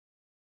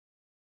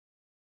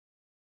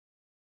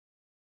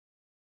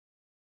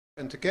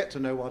and to get to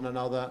know one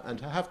another and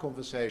to have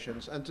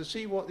conversations and to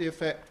see what the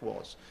effect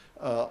was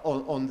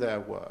on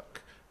their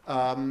work.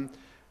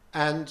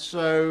 And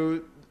so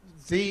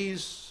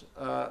these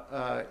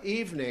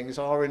evenings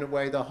are in a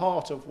way the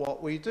heart of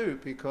what we do,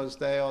 because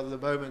they are the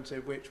moments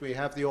in which we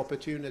have the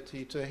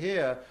opportunity to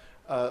hear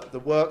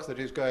the work that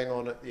is going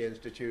on at the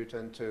Institute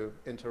and to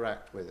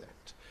interact with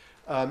it.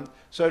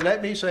 So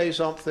let me say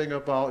something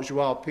about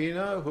João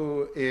Pina,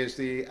 who is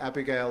the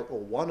Abigail, or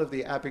one of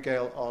the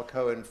Abigail R.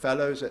 Cohen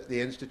Fellows at the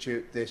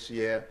Institute this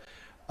year,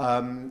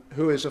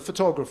 who is a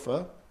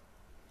photographer,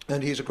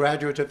 and he's a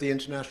graduate of the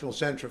International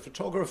Center of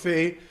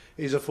Photography.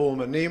 He's a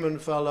former Nieman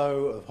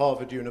Fellow of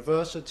Harvard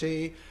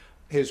University.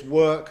 His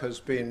work has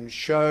been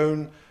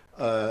shown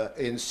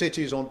in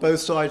cities on both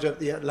sides of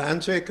the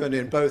Atlantic and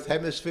in both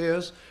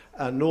hemispheres,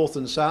 North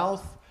and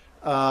South.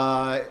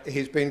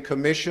 He's been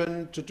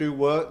commissioned to do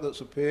work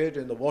that's appeared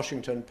in the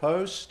Washington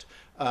Post,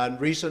 and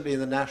recently in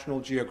the National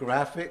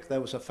Geographic.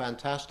 There was a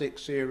fantastic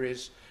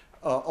series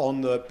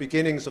on the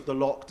beginnings of the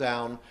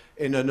lockdown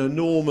in an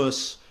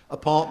enormous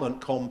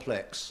apartment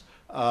complex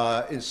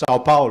in Sao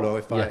Paulo,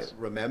 if yes.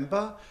 I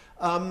remember.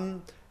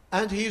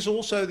 And he's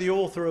also the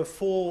author of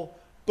 4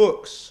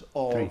 books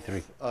of...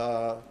 Three.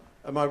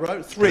 Am I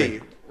right? 3.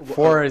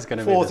 4 is going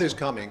to be Fourth is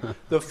coming.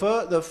 The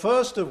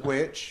first of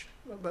which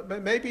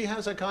maybe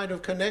has a kind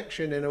of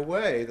connection in a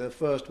way, the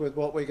first with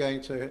what we're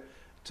going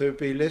to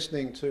be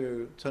listening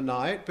to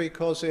tonight,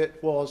 because it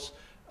was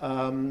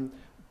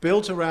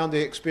built around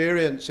the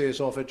experiences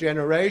of a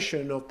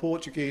generation of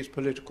Portuguese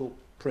political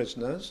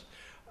prisoners.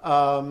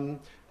 And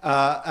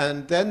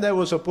then there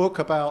was a book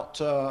about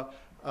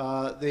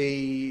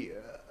the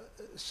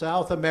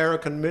South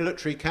American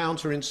military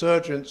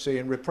counterinsurgency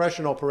and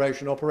repression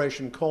operation,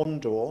 Operation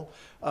Condor.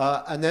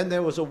 And then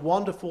there was a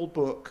wonderful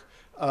book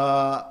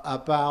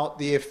about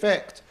the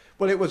effect.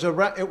 Well, it was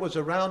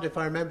around, if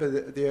I remember,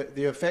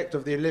 the effect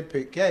of the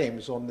Olympic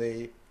Games on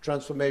the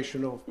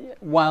transformation of... Yeah,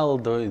 while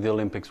the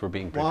Olympics were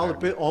being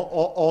prepared.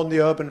 On the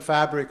urban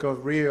fabric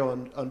of Rio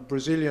and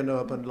Brazilian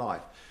urban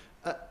life.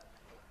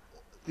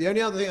 The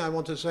only other thing I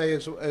want to say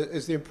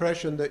is the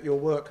impression that your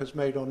work has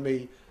made on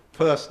me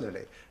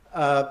personally.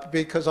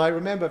 Because I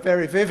remember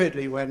very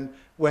vividly when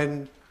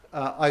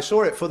I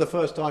saw it for the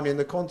first time in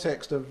the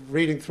context of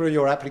reading through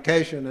your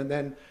application and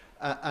then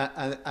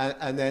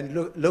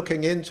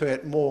looking into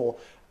it more.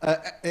 I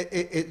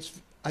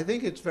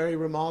think it's very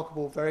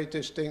remarkable, very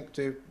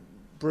distinctive,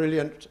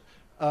 brilliant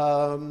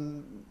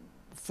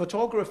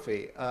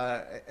photography.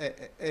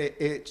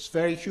 It's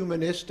very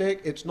humanistic.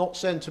 It's not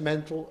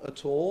sentimental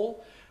at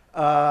all.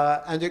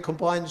 And it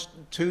combines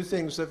 2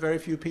 things that very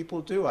few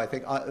people do. I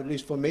think, at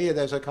least for me,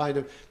 there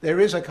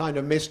is a kind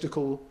of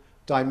mystical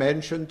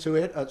dimension to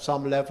it at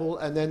some level,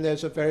 and then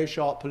there's a very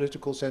sharp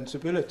political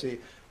sensibility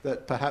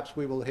that perhaps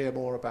we will hear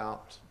more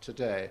about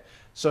today.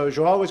 So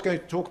João is going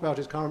to talk about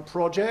his current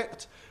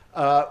project,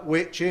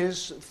 which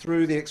is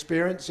through the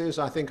experiences,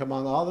 I think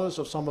among others,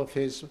 of some of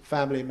his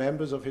family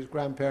members of his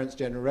grandparents'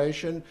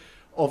 generation,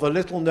 of a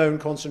little-known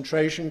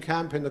concentration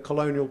camp in the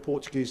colonial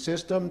Portuguese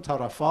system,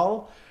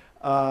 Tarrafal.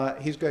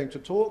 He's going to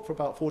talk for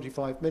about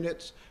 45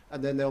 minutes,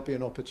 and then there'll be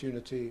an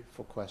opportunity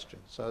for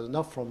questions. So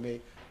enough from me.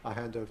 I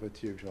hand over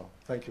to you, João.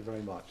 Thank you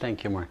very much.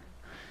 Thank you, Mark.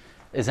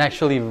 It's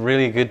actually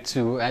really good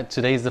to...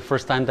 today is the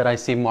first time that I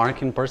see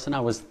Mark in person. I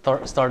was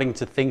starting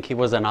to think he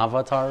was an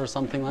avatar or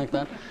something like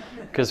that,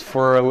 because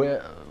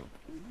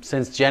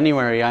since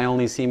January I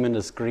only see him in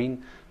the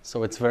screen,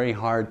 so it's very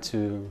hard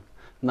to...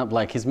 Not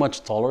like he's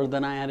much taller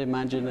than I had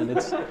imagined, and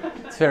it's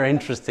very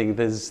interesting.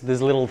 There's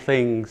little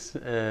things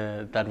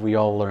that we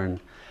all learn.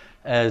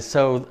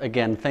 So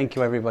again, thank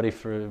you everybody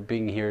for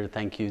being here.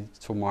 Thank you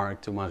to Mark,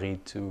 to Marie,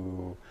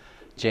 to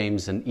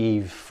James and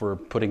Eve for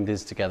putting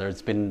this together.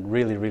 It's been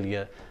really, really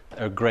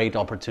a great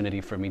opportunity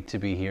for me to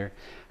be here.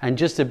 And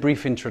just a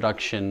brief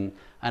introduction,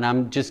 and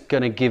I'm just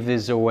going to give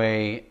this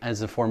away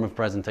as a form of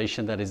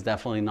presentation that is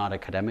definitely not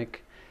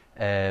academic.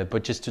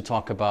 But just to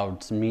talk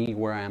about me,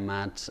 where I'm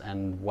at,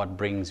 and what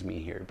brings me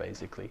here,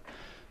 basically.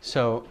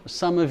 So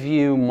some of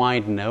you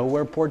might know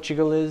where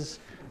Portugal is.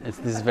 It's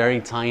this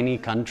very tiny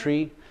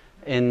country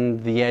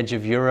in the edge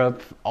of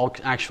Europe,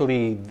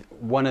 actually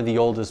one of the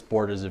oldest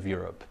borders of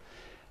Europe.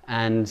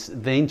 And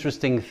the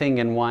interesting thing,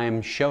 and why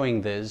I'm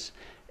showing this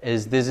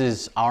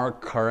is our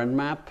current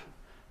map,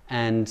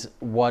 and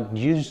what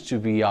used to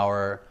be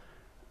our...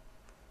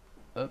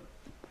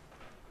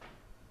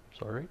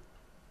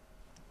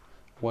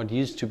 What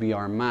used to be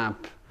our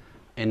map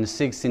in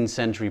 16th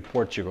century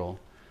Portugal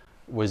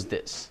was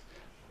this.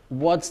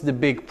 What's the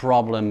big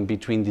problem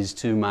between these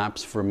 2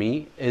 maps for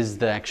me is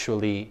that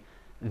actually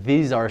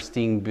these are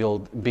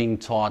being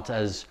taught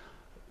as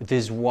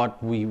this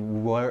what we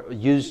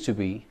used to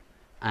be,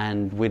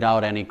 and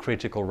without any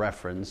critical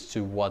reference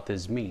to what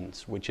this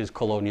means, which is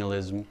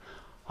colonialism,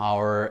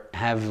 our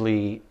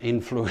heavily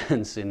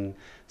influence in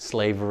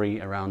slavery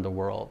around the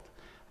world.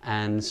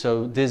 And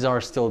so these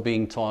are still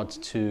being taught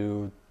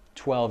to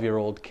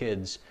 12-year-old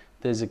kids,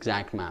 this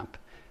exact map,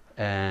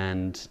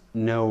 and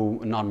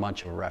not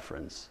much of a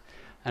reference.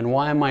 And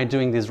why am I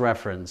doing this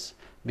reference?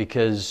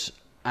 Because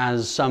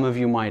as some of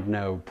you might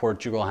know,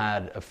 Portugal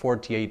had a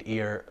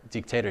 48-year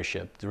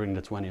dictatorship during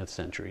the 20th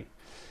century,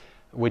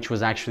 which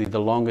was actually the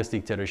longest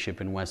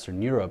dictatorship in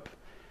Western Europe.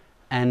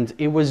 And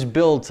it was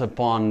built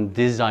upon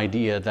this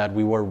idea that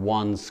we were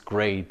once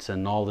great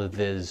and all of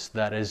this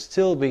that is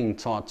still being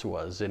taught to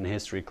us in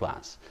history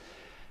class.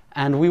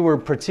 And we were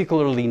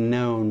particularly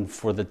known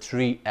for the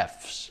 3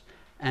 Fs.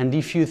 And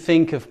if you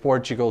think of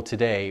Portugal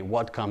today,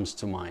 what comes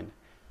to mind?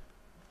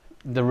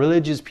 The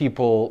religious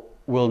people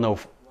will know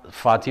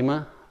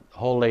Fatima,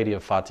 Whole Lady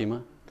of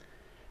Fatima.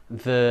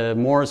 The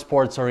more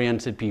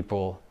sports-oriented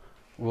people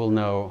will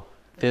know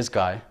this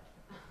guy.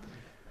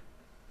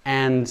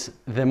 And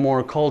the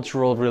more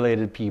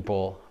cultural-related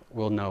people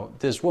will know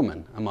this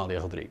woman,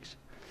 Amália Rodrigues.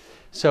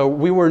 So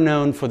we were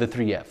known for the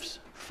 3 Fs,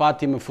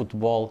 Fatima,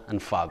 football, and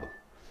Fado.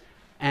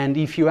 And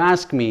if you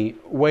ask me,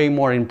 way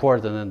more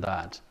important than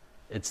that,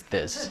 it's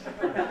this.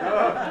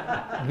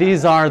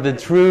 These are the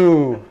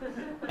true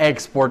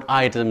export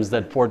items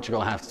that Portugal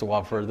has to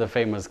offer, the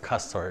famous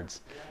custards.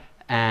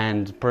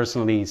 And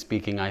personally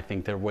speaking, I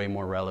think they're way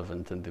more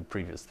relevant than the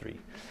previous 3.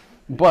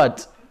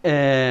 But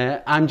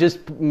I'm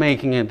just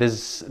making it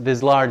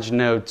this large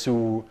note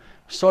to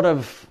sort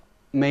of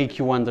make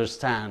you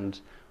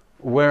understand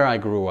where I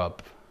grew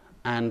up.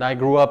 And I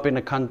grew up in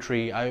a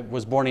country, I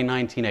was born in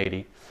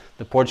 1980,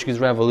 the Portuguese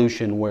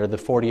Revolution, where the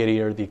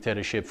 48-year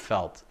dictatorship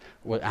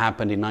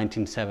happened in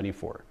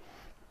 1974.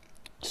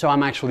 So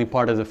I'm actually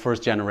part of the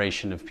first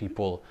generation of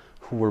people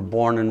who were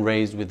born and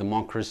raised with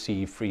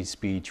democracy, free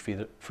speech,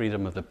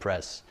 freedom of the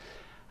press.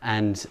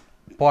 And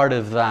part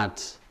of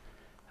that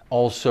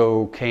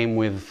also came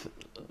with,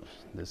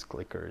 this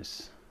clicker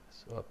is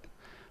up.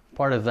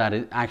 Part of that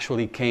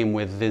actually came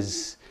with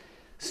this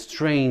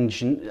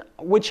strange,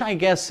 which I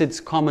guess it's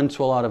common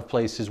to a lot of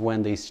places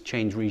when they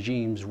change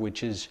regimes,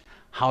 which is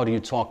how do you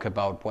talk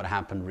about what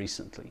happened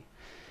recently?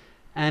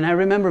 And I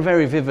remember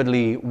very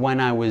vividly when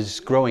I was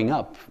growing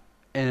up,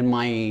 in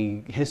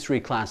my history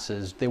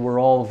classes, they were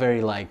all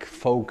very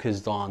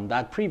focused on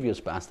that previous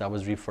past I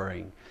was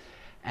referring,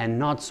 and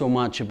not so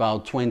much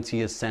about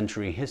 20th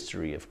century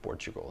history of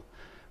Portugal,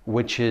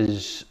 which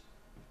is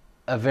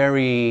a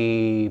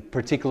very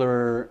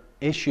particular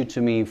issue to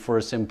me for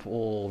a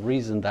simple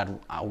reason that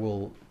I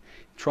will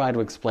try to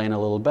explain a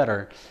little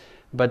better.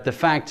 But the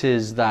fact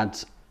is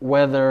that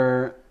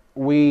whether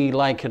we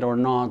like it or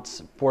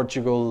not,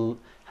 Portugal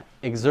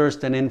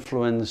exerted an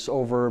influence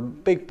over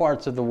big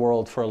parts of the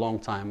world for a long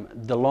time,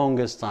 the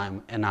longest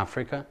time in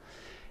Africa,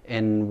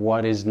 in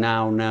what is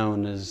now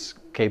known as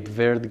Cape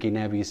Verde,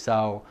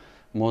 Guinea-Bissau,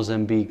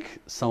 Mozambique,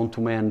 São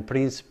Tomé and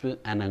Príncipe,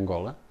 and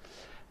Angola.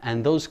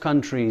 And those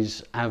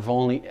countries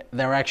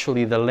they're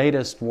actually the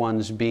latest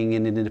ones being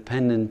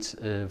independent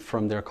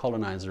from their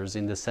colonizers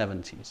in the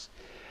 70s.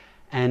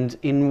 And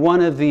in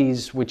one of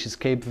these, which is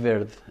Cape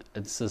Verde,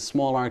 it's a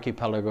small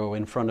archipelago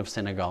in front of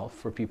Senegal,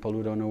 for people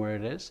who don't know where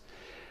it is.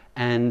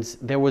 And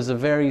there was a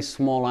very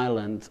small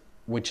island,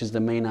 which is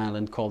the main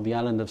island, called the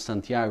island of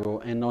Santiago.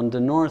 And on the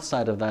north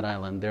side of that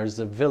island, there's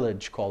a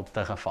village called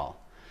Tarrafal.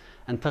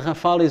 And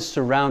Tarrafal is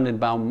surrounded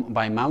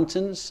by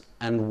mountains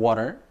and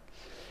water.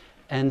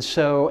 And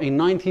so in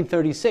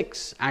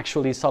 1936,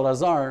 actually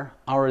Salazar,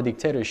 our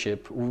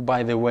dictatorship, who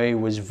by the way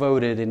was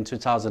voted in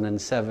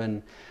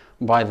 2007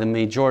 by the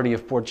majority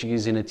of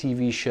Portuguese in a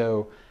TV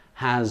show,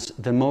 has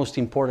the most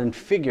important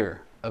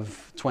figure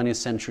of 20th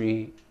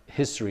century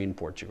history in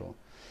Portugal.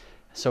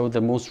 So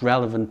the most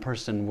relevant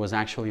person was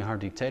actually our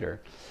dictator.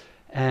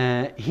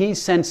 He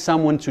sent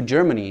someone to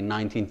Germany in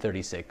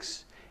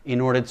 1936 in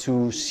order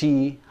to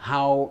see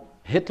how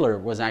Hitler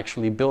was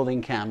actually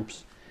building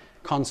camps,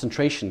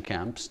 concentration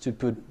camps, to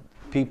put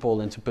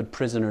people and to put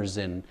prisoners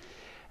in.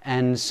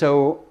 And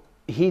so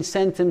he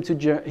sent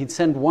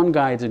one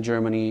guy to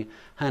Germany,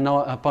 and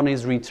upon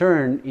his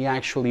return, he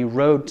actually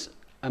wrote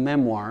a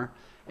memoir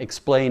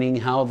explaining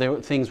how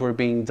things were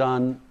being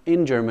done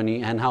in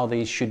Germany and how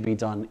they should be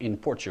done in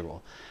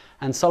Portugal.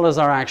 And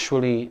Salazar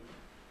actually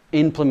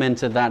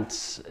implemented that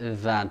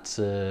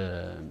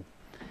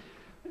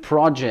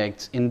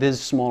project in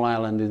this small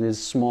island, in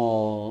this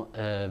small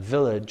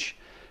village,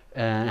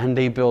 and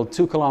they built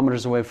 2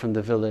 kilometers away from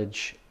the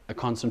village a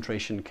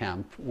concentration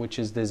camp, which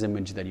is this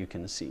image that you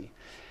can see.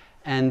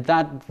 And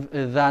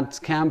that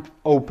camp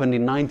opened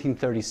in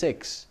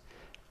 1936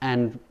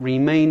 and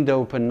remained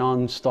open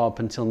non-stop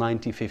until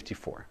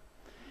 1954.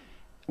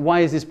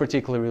 Why is this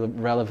particularly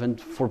relevant?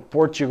 For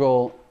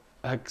Portugal,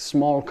 a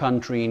small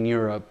country in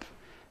Europe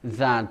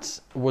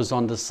that was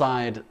on the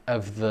side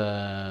of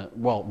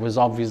was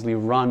obviously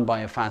run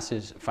by a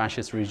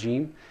fascist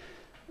regime,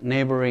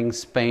 neighboring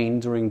Spain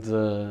during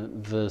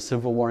the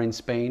civil war in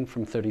Spain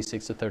from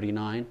 36 to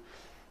 39,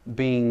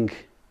 being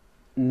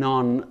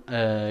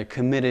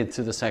non-committed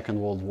to the Second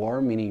World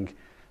War, meaning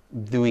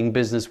doing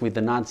business with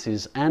the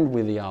Nazis and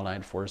with the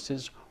Allied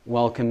forces,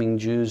 welcoming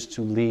Jews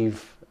to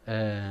leave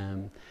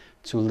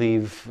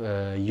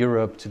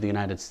Europe, to the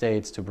United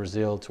States, to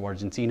Brazil, to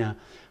Argentina,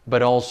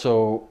 but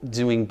also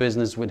doing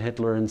business with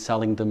Hitler and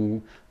selling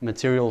them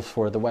material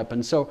for the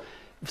weapons. So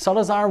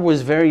Salazar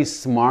was very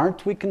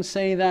smart, we can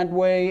say that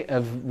way,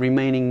 of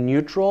remaining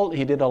neutral.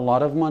 He did a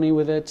lot of money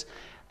with it.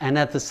 And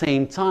at the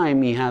same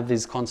time, he had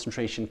this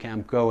concentration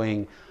camp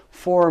going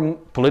for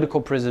political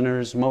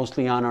prisoners,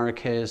 mostly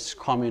anarchists,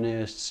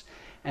 communists,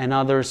 and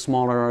other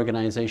smaller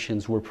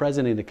organizations were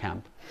present in the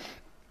camp.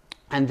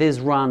 And this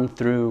ran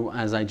through,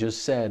 as I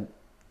just said,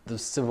 the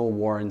Civil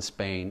War in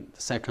Spain,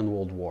 the Second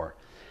World War.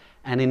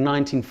 And in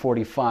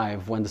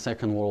 1945, when the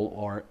Second World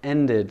War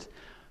ended,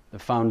 the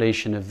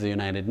foundation of the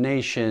United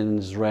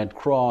Nations, Red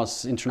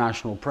Cross,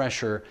 international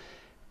pressure,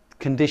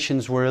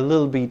 conditions were a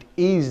little bit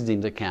eased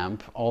in the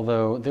camp,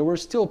 although they were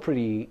still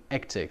pretty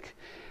hectic.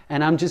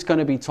 And I'm just going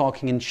to be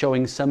talking and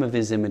showing some of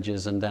these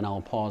images, and then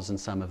I'll pause in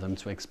some of them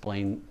to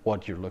explain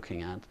what you're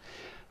looking at.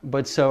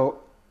 But so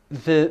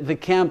the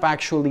camp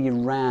actually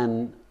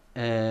ran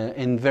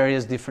in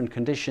various different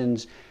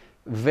conditions,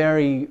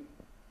 very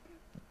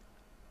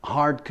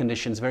hard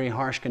conditions, very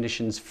harsh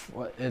conditions,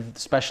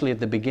 especially at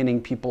the beginning.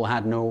 People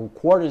had no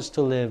quarters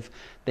to live.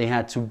 They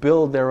had to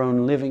build their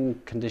own living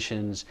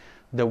conditions.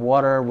 The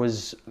water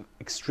was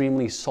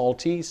extremely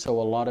salty, so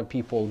a lot of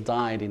people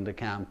died in the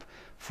camp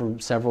from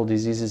several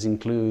diseases,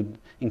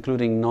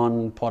 including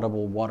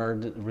non-potable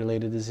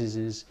water-related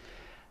diseases.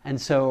 And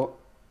so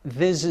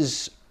this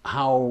is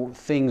how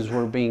things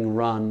were being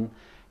run,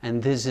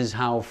 and this is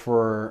how,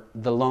 for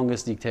the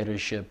longest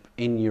dictatorship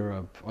in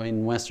Europe, or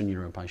in Western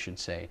Europe, I should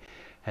say,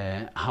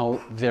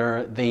 how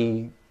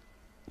they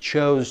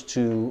chose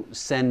to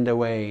send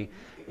away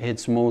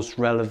its most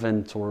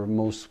relevant or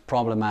most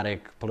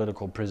problematic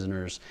political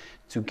prisoners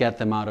to get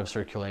them out of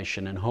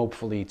circulation and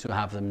hopefully to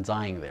have them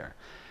dying there.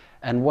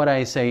 And what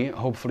I say,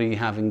 hopefully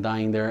having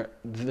dying there,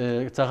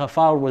 the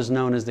Tarrafal was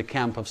known as the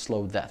camp of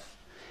slow death.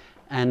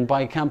 And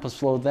by camp of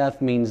slow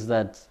death means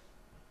that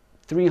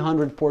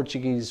 300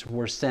 Portuguese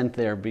were sent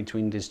there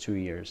between these 2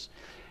 years.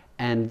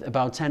 And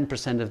about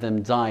 10% of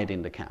them died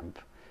in the camp.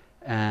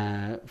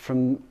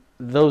 From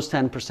those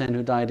 10%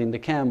 who died in the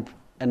camp,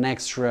 an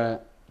extra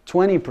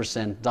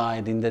 20%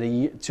 died in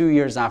the 2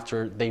 years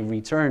after they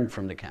returned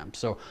from the camp.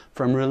 So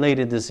from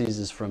related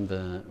diseases from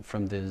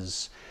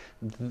this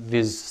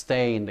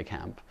stay in the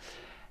camp.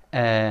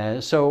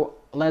 So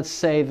let's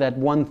say that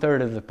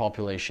 1/3 of the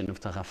population of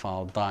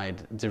Tarrafal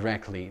died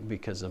directly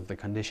because of the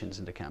conditions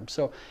in the camp.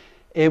 So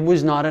it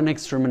was not an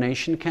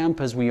extermination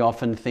camp, as we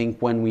often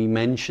think when we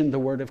mention the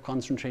word of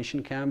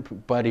concentration camp,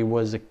 but it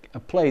was a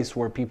place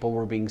where people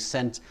were being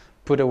sent,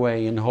 put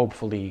away, and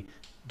hopefully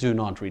do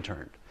not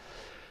return.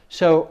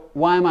 So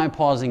why am I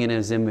pausing in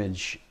his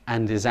image,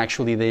 and is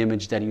actually the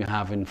image that you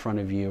have in front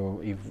of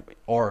you,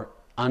 or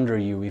under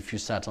you if you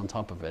sat on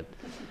top of it.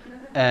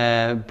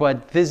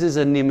 But this is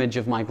an image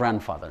of my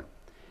grandfather,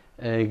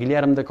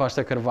 Guilherme da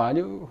Costa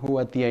Carvalho, who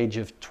at the age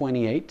of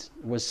 28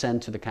 was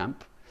sent to the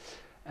camp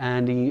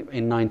and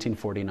in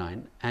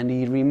 1949, and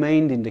he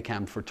remained in the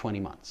camp for 20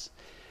 months.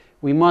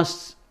 We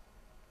must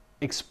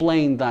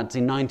explain that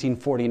in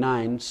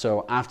 1949,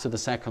 so after the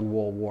Second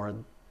World War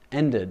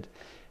ended,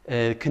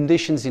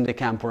 conditions in the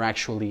camp were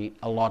actually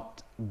a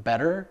lot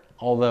better,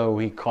 although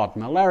he caught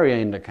malaria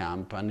in the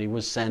camp, and he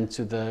was sent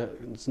to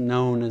it's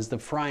known as the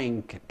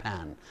frying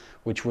pan,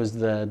 which was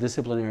the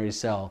disciplinary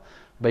cell,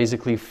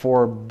 basically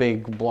 4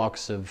 big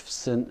blocks of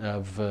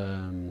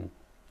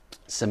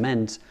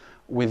cement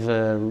with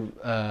a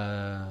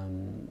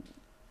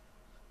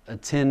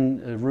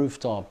tin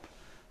rooftop,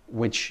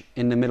 which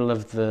in the middle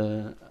of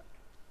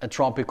a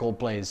tropical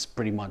place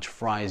pretty much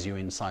fries you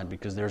inside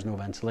because there's no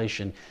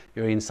ventilation.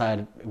 You're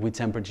inside with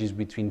temperatures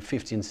between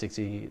 50 and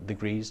 60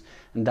 degrees,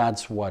 and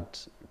that's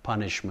what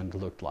punishment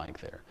looked like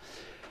there.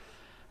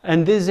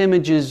 And these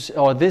images,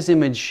 or this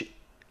image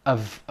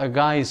of a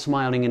guy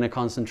smiling in a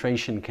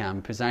concentration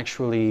camp, is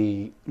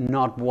actually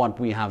not what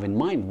we have in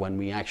mind when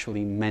we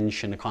actually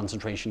mention a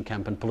concentration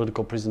camp and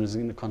political prisoners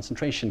in a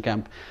concentration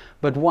camp.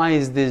 But why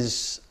is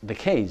this the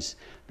case?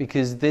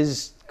 Because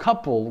this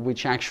couple,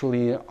 which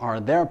actually are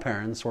their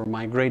parents or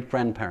my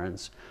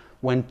great-grandparents,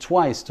 went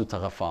twice to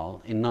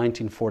Tarrafal in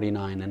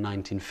 1949 and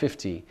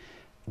 1950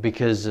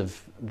 because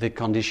of the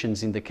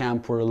conditions in the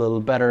camp were a little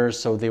better,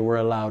 so they were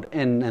allowed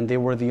in, and they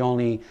were the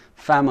only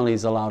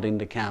families allowed in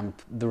the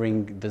camp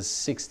during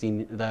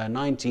the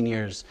 19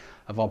 years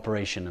of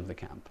operation of the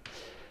camp.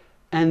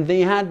 And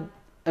they had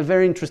a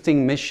very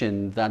interesting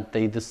mission that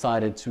they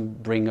decided to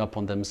bring up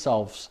on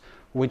themselves,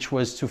 which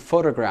was to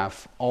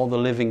photograph all the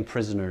living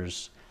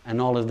prisoners and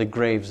all of the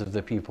graves of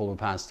the people who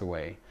passed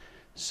away,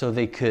 so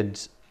they could,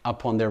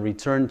 upon their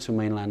return to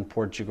mainland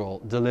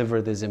Portugal,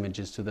 deliver these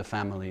images to the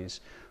families,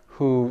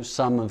 who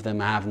some of them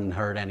haven't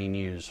heard any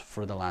news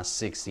for the last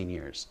 16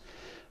 years.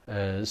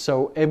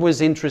 So it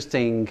was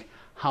interesting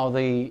how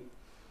they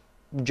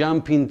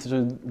jump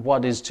into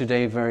what is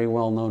today very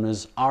well known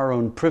as our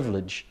own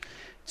privilege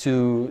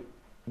to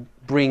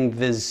bring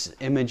these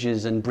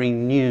images and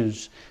bring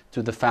news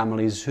to the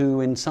families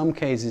who, in some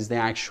cases, they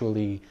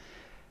actually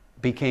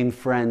became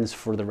friends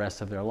for the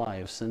rest of their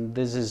lives. And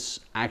this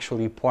is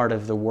actually part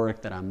of the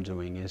work that I'm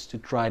doing, is to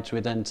try to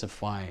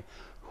identify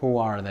who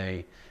are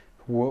they,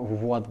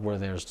 what were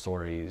their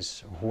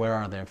stories, where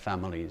are their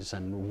families,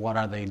 and what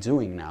are they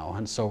doing now?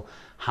 And so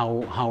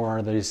how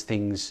are these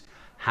things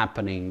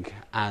happening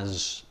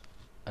as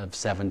of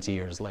 70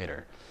 years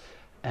later?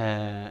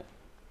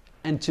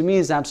 And to me,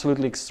 it's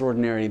absolutely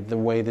extraordinary the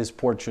way these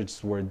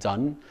portraits were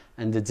done,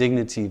 and the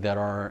dignity that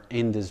are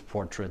in these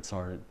portraits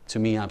are, to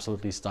me,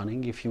 absolutely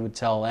stunning. If you would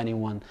tell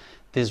anyone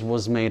this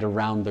was made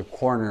around the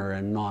corner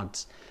and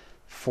not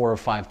 4,000 or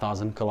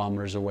 5,000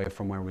 kilometers away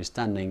from where we're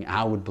standing,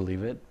 I would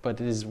believe it. But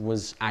it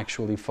was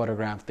actually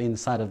photographed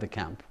inside of the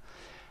camp.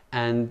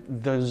 And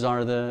those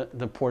are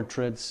the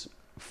portraits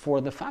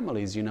for the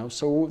families, you know.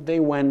 So they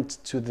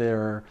went to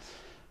their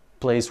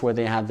place where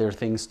they had their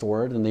things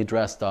stored, and they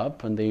dressed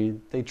up, and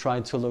they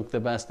tried to look the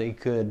best they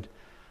could,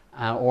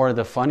 or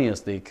the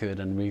funniest they could,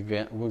 and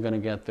we're going to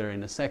get there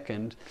in a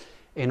second,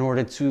 in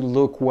order to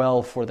look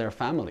well for their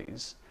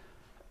families.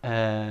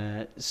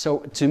 So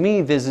to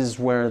me, this is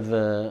where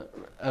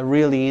a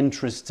really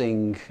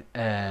interesting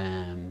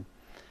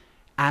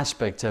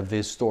aspect of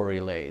this story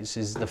lays,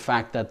 is the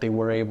fact that they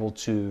were able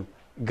to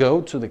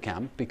go to the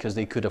camp because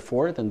they could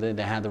afford and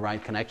they had the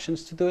right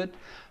connections to do it,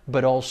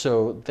 but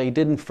also they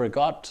didn't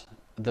forget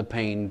the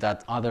pain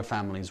that other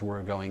families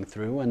were going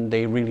through, and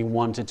they really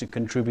wanted to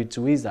contribute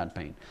to ease that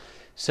pain.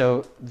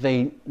 So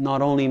they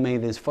not only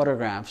made these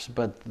photographs,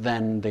 but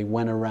then they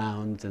went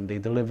around and they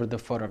delivered the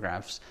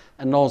photographs,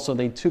 and also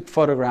they took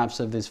photographs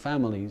of these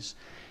families,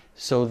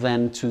 so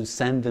then to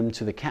send them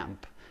to the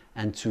camp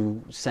and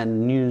to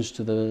send news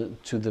to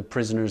the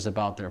prisoners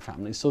about their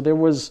families. So there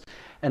was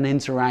an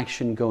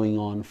interaction going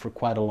on for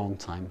quite a long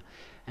time,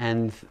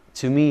 and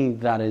to me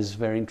that is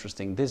very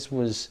interesting. This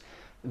was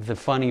the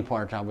funny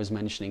part I was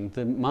mentioning.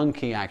 The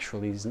monkey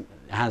actually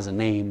has a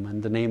name,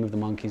 and the name of the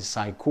monkey is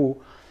Saiku,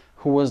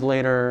 who was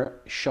later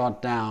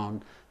shot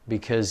down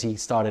because he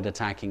started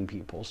attacking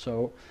people.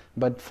 So,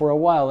 but for a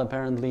while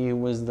apparently he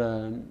was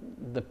the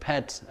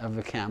pet of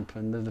the camp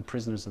and the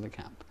prisoners of the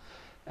camp.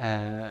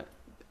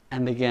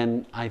 And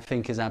again, I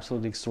think is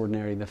absolutely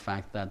extraordinary the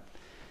fact that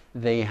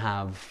they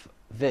have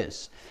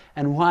this.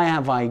 And why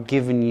have I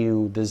given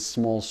you this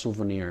small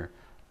souvenir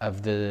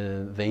of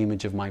the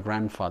image of my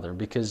grandfather?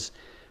 Because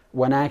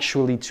when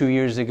actually 2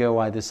 years ago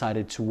I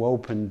decided to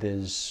open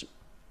this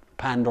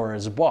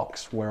Pandora's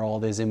box where all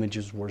these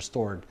images were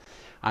stored,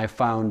 I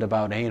found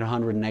about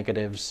 800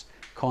 negatives,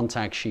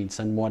 contact sheets,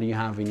 and what you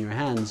have in your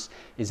hands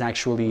is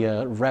actually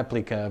a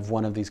replica of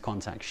one of these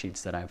contact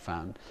sheets that I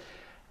found.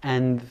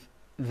 And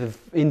the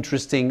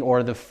interesting,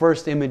 or the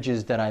first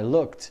images that I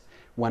looked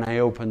when I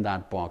opened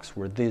that box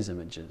were these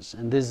images.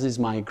 And this is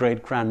my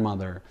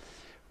great-grandmother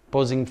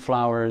posing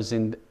flowers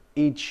in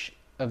each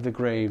of the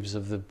graves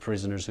of the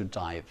prisoners who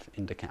died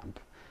in the camp.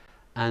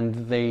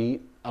 And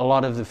a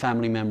lot of the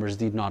family members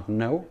did not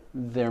know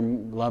their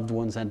loved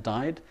ones had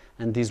died,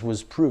 and this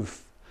was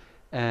proof.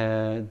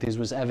 This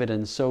was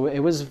evidence. So it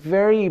was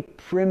very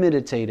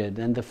premeditated,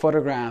 and the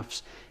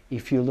photographs,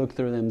 if you look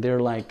through them, they're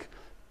like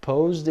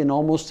posed in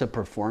almost a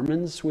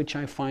performance, which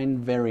I find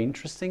very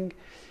interesting.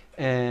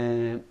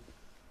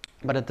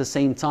 But at the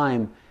same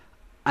time,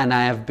 and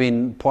I have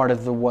been part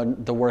of the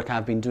work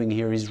I've been doing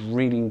here is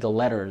reading the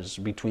letters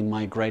between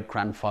my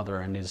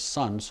great-grandfather and his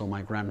son, so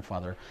my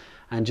grandfather,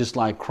 and just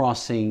like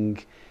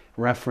crossing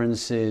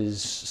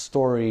references,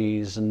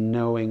 stories, and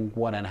knowing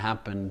what had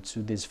happened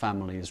to these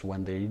families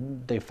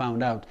when they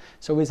found out.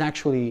 So it's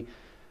actually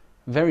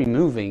very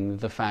moving,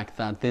 the fact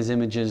that these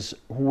images,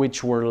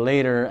 which were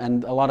later,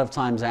 and a lot of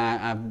times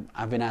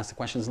I've been asked the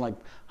questions like,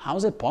 how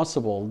is it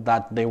possible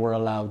that they were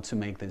allowed to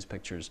make these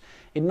pictures?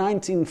 In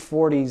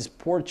 1940s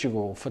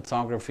Portugal,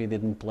 photography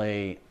didn't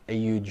play a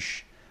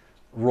huge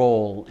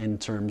role in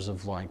terms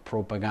of like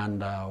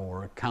propaganda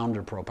or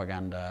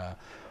counter-propaganda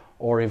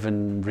or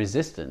even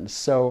resistance.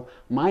 So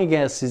my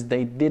guess is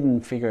they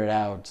didn't figure it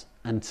out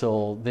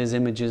until these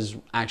images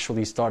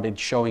actually started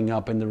showing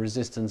up in the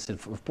resistance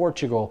of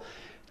Portugal,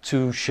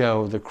 to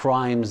show the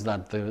crimes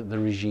that the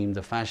regime,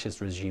 the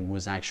fascist regime,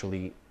 was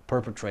actually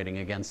perpetrating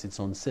against its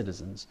own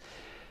citizens.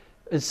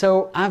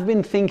 So I've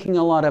been thinking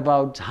a lot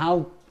about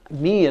how,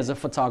 me as a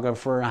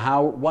photographer,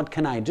 what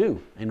can I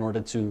do in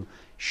order to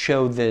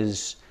show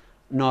this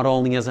not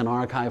only as an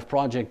archive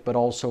project, but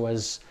also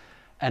as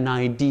an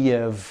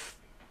idea of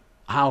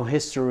how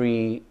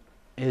history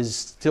is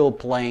still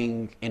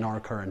playing in our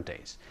current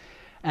days.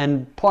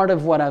 And part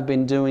of what I've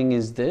been doing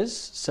is this,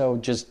 so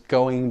just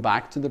going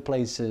back to the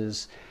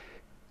places,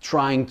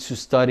 trying to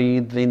study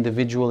the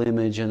individual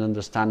image and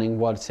understanding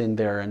what's in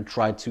there and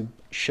try to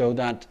show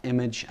that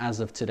image as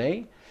of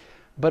today,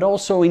 but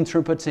also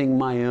interpreting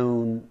my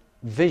own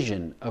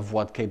vision of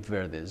what Cape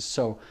Verde is.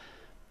 So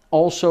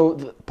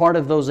also part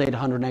of those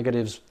 800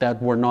 negatives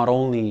that were not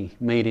only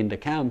made in the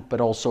camp,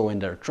 but also in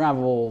their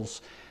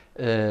travels,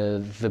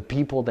 the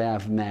people they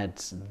have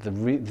met, the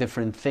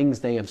different things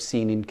they have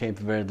seen in Cape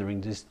Verde during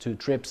these 2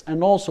 trips,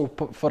 and also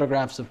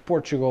photographs of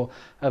Portugal,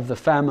 of the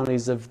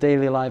families, of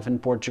daily life in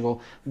Portugal,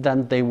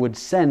 that they would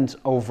send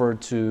over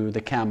to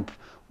the camp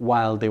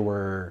while they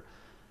were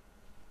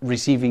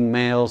receiving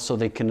mail, so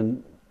they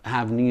can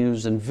have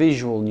news and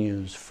visual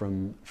news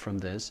from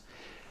this.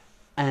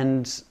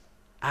 And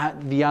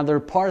the other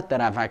part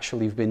that I've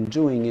actually been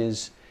doing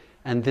is,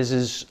 and this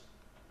is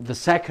the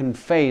second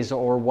phase,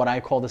 or what I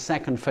call the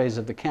second phase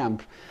of the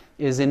camp,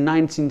 is in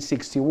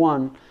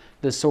 1961,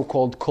 the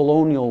so-called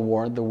colonial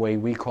war, the way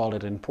we call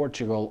it in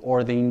Portugal,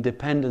 or the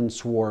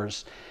independence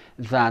wars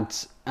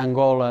that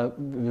Angola,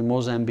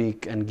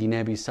 Mozambique, and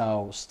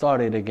Guinea-Bissau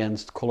started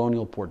against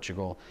colonial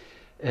Portugal,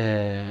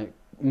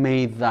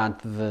 made that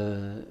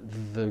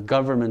the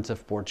government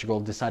of Portugal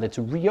decided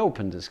to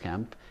reopen this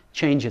camp,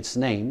 change its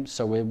name,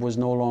 so it was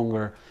no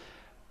longer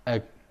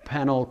a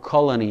penal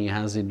colony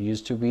as it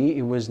used to be.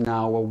 It was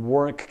now a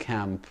work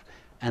camp,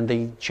 and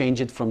they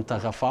changed it from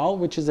Tarrafal,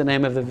 which is the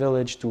name of the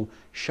village, to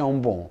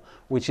Chambon,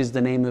 which is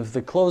the name of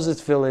the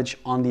closest village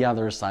on the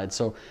other side.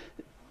 So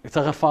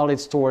Tarrafal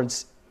is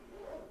towards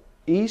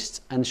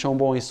east and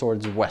Chambon is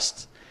towards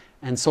west.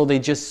 And so they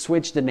just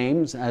switched the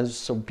names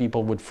so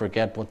people would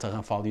forget what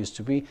Tarrafal used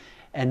to be.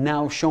 And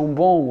now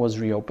Chambon was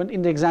reopened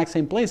in the exact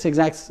same place,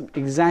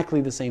 exactly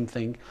the same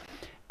thing.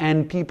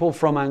 And people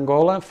from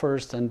Angola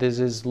first, and this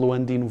is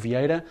Luandino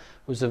Vieira,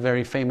 who's a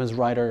very famous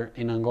writer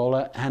in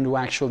Angola, and who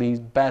actually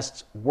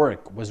best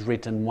work was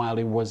written while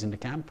he was in the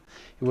camp.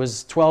 It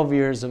was 12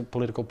 years of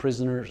political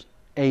prisoners,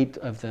 8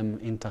 of them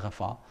in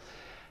Tarrafal.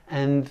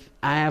 And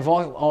I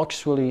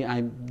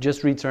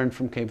just returned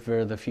from Cape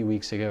Verde a few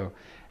weeks ago,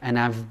 and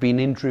I've been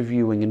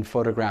interviewing and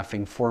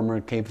photographing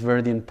former Cape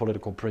Verdean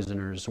political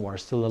prisoners who are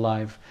still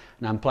alive,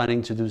 and I'm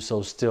planning to do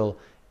so still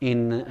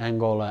in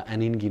Angola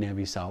and in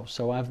Guinea-Bissau.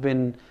 So I've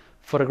been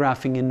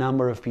photographing a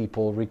number of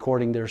people,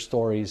 recording their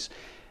stories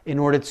in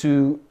order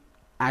to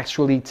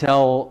actually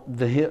tell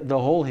the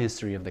whole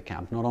history of the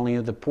camp, not only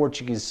the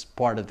Portuguese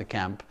part of the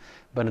camp,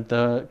 but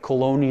the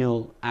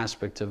colonial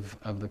aspect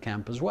of the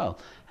camp as well,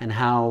 and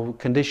how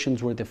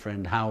conditions were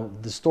different, how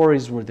the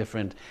stories were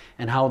different,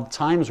 and how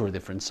times were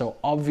different. So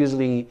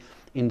obviously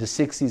in the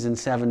 60s and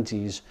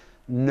 70s,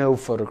 no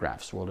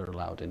photographs were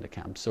allowed in the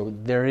camp. So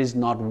there is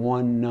not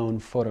one known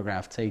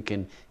photograph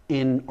taken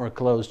in or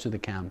close to the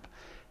camp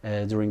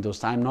during those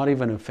times, not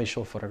even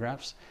official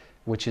photographs,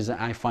 which is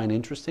I find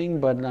interesting,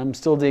 but I'm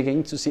still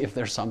digging to see if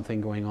there's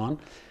something going on.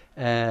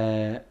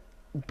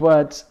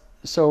 But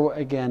so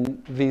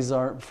again, these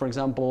are, for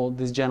example,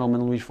 this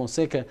gentleman, Luís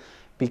Fonseca,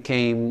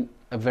 became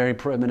a very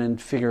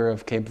prominent figure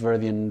of Cape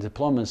Verdean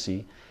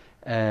diplomacy.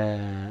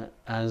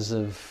 As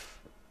of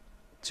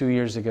 2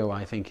 years ago,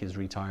 I think he's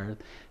retired.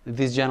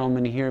 This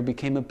gentleman here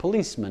became a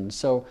policeman.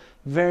 So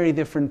very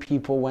different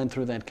people went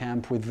through that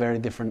camp with very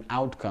different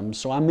outcomes.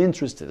 So I'm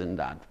interested in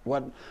that.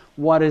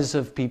 What is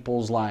of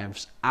people's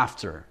lives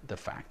after the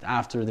fact,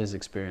 after this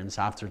experience,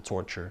 after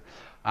torture,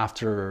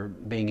 after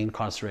being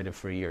incarcerated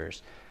for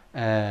years.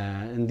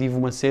 And Divo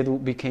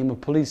Macedo became a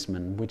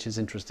policeman, which is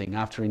interesting.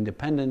 After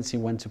independence, he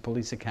went to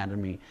police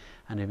academy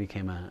and he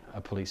became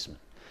a policeman.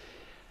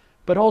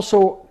 But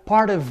also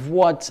part of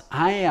what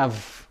I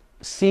have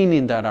seen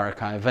in that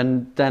archive,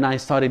 and then I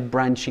started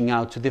branching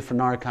out to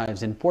different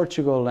archives in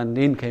Portugal and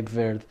in Cape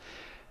Verde,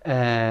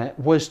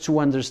 was to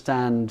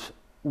understand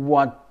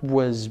what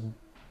was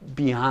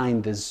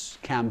behind these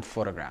camp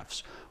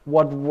photographs,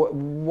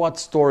 what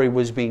story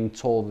was being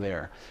told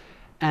there.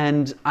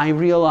 And I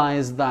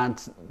realized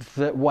that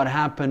what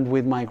happened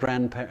with my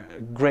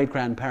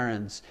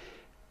great-grandparents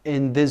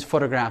in these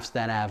photographs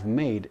that I have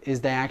made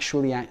is they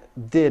actually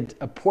did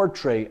a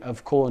portrait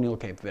of colonial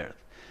Cape Verde.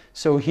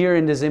 So here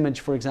in this image,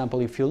 for example,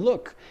 if you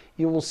look,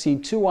 you will see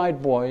 2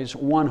 white boys,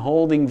 one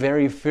holding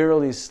very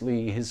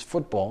fearlessly his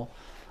football,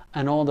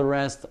 and all the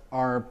rest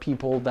are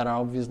people that are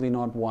obviously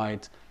not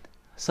white.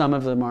 Some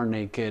of them are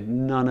naked,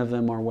 none of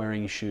them are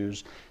wearing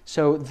shoes.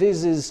 So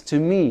this is, to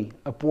me,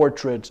 a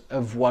portrait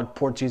of what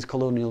Portuguese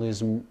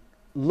colonialism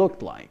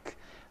looked like.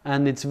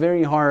 And it's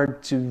very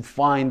hard to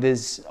find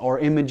this, or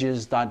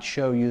images that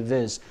show you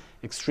this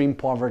extreme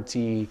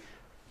poverty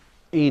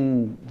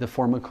in the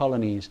former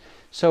colonies.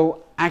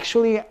 So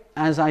actually,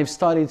 as I've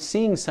started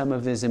seeing some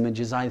of these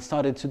images, I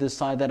started to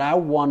decide that I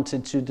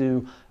wanted to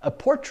do a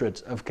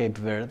portrait of Cape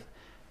Verde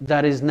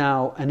that is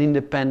now an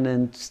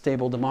independent,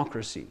 stable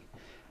democracy.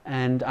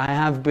 And I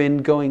have been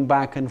going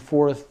back and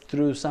forth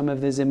through some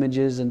of these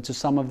images and to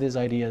some of these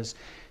ideas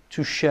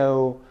to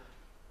show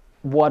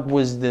what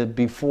was the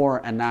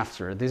before and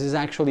after. This is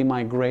actually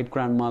my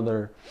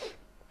great-grandmother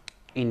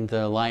in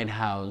the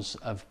lighthouse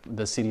of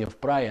the city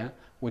of Praia,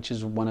 which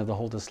is one of the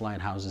oldest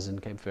lighthouses in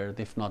Cape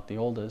Verde, if not the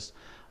oldest.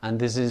 And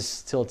this is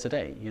still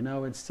today, you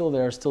know, it's still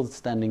there, still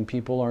standing,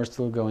 people are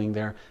still going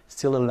there,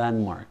 still a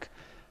landmark.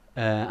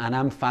 And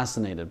I'm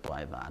fascinated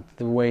by that.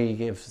 The way,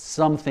 if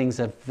some things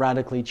have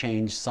radically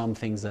changed, some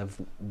things have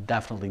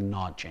definitely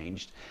not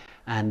changed.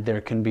 And there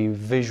can be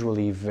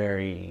visually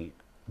very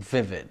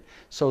vivid.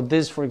 So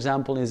this, for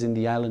example, is in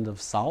the island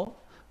of Sal,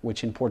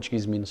 which in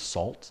Portuguese means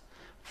salt,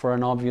 for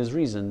an obvious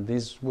reason.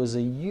 This was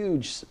a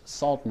huge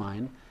salt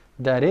mine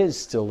that is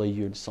still a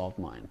huge salt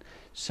mine.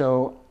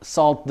 So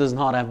salt does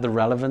not have the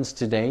relevance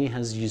today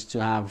as used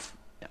to have,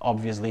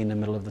 obviously, in the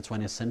middle of the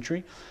 20th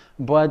century.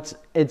 But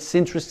it's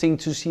interesting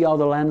to see how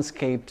the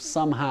landscape,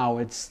 somehow,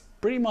 it's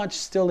pretty much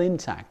still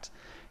intact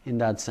in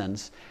that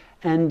sense.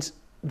 And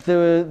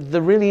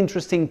the really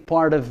interesting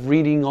part of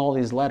reading all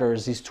these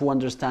letters is to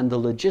understand the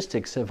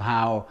logistics of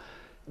how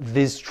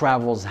these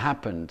travels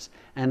happened.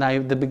 And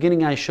at the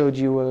beginning I showed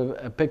you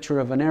a picture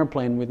of an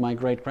airplane with my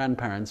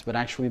great-grandparents, but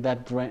actually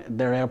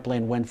their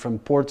airplane went from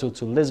Porto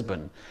to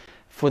Lisbon.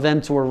 For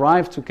them to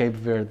arrive to Cape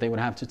Verde, they would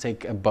have to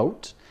take a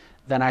boat.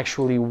 Then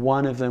actually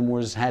one of them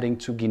was heading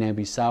to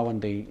Guinea-Bissau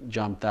and they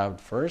jumped out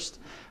first.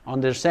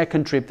 On their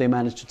second trip, they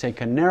managed to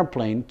take an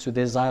airplane to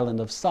this island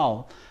of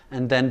Sal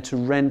and then to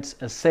rent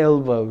a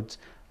sailboat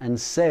and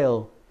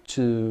sail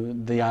to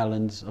the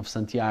island of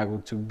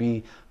Santiago to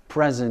be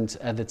present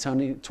at the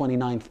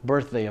 29th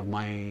birthday of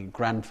my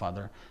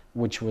grandfather,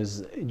 which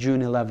was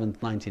June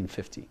 11th,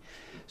 1950.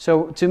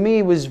 So to me,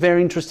 it was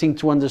very interesting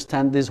to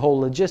understand this whole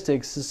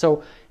logistics.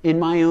 So in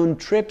my own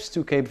trips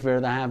to Cape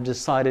Verde, I have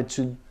decided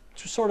to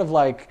sort of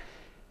like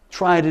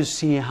try to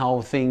see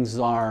how things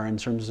are in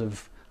terms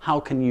of how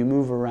can you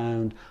move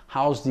around,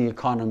 how's the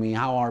economy,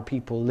 how are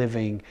people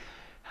living,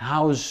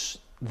 how's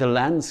the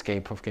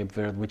landscape of Cape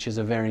Verde, which is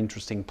a very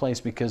interesting place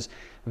because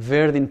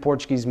verde in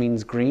Portuguese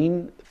means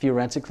green.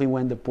 Theoretically,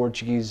 when the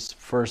Portuguese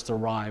first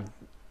arrived,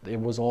 it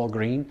was all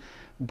green,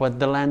 but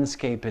the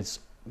landscape is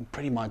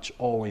pretty much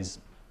always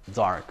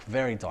dark,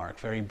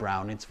 very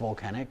brown. It's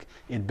volcanic.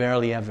 It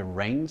barely ever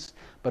rains,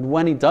 but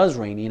when it does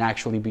rain, it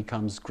actually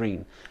becomes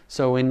green.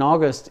 So in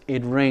August,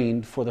 it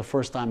rained for the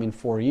first time in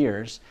 4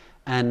 years,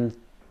 and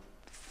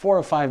 4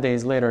 or 5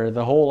 days later,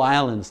 the whole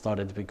island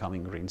started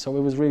becoming green. So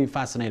it was really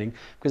fascinating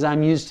because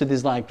I'm used to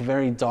this like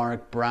very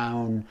dark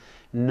brown,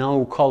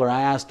 no color.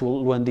 I asked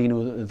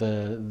Luandino,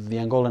 the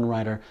Angolan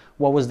writer,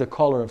 what was the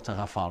color of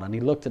Tarrafal? And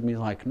he looked at me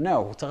like,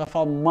 no,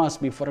 Tarrafal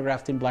must be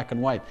photographed in black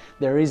and white.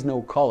 There is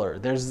no color.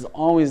 There's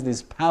always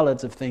this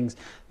palette of things.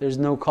 There's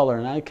no color.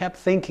 And I kept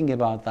thinking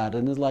about that.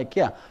 And it's like,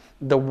 yeah,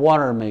 the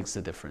water makes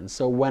a difference.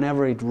 So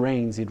whenever it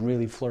rains, it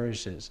really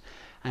flourishes.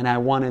 And I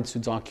wanted to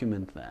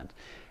document that.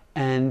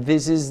 And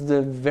this is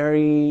the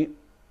very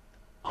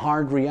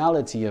hard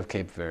reality of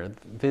Cape Verde.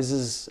 This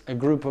is a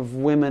group of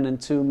women and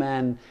 2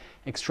 men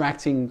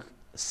extracting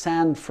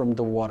sand from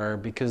the water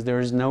because there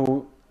is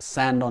no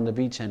sand on the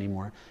beach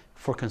anymore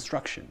for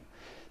construction.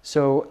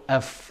 So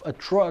a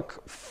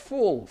truck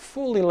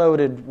fully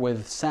loaded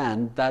with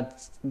sand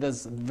that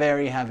does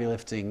very heavy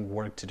lifting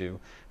work to do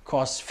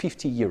costs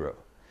 50 euro.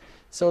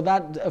 So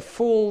that a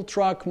full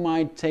truck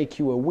might take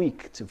you a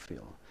week to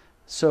fill.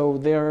 So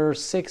there are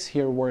 6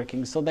 here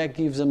working, so that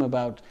gives them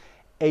about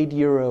 8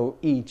 euro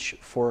each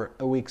for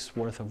a week's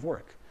worth of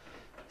work.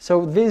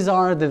 So these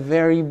are the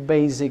very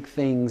basic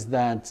things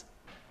that,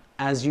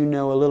 as you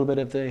know a little bit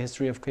of the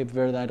history of Cape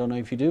Verde, I don't know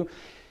if you do,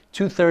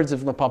 2/3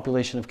 of the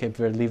population of Cape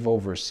Verde live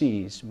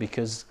overseas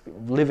because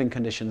living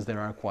conditions there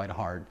are quite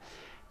hard.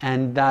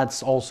 And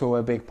that's also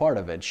a big part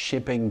of it,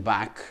 shipping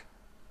back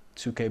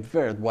to Cape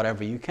Verde,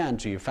 whatever you can,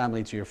 to your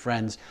family, to your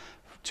friends,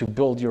 to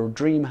build your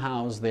dream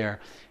house there.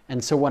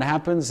 And so what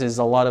happens is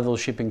a lot of those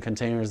shipping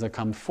containers that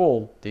come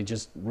full, they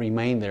just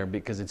remain there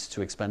because it's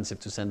too expensive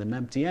to send them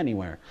empty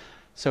anywhere.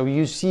 So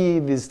you see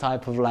these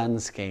type of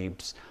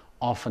landscapes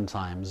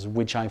oftentimes,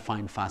 which I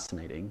find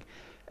fascinating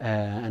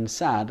and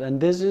sad. And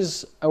this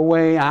is a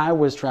way I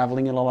was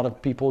traveling, and a lot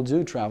of people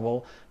do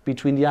travel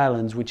between the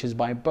islands, which is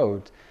by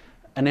boat.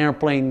 An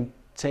airplane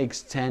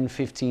takes 10,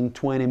 15,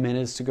 20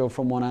 minutes to go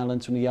from one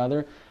island to the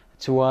other.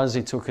 To us,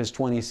 it took us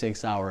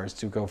 26 hours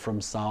to go from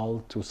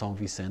Sal to São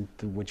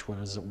Vicente, which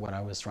was what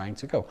I was trying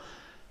to go.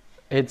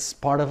 It's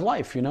part of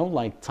life, you know,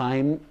 like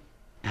time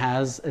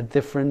has a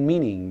different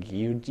meaning.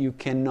 You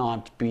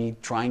cannot be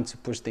trying to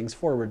push things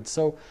forward.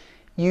 So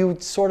you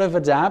sort of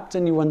adapt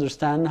and you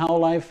understand how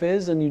life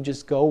is and you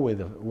just go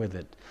with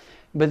it.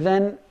 But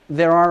then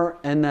there are,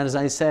 and as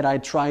I said, I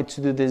tried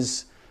to do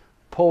this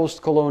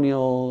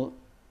post-colonial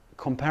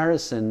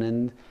comparison,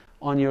 and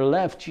on your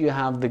left you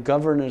have the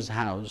governor's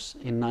house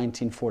in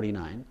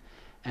 1949,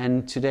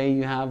 and today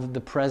you have the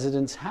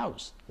president's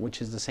house,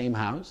 which is the same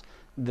house.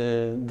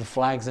 The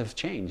flags have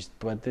changed,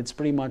 but it's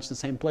pretty much the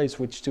same place,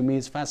 which to me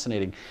is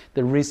fascinating.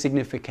 The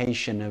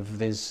resignification of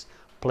these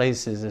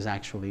places is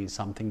actually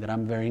something that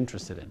I'm very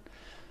interested in.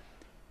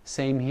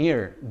 Same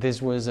here.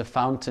 This was a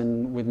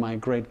fountain with my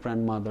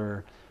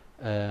great-grandmother.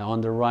 On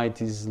the right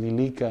is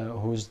Lilica,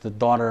 who's the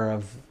daughter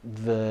of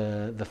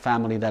the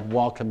family that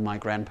welcomed my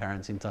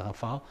grandparents in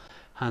Tarrafal,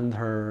 and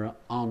her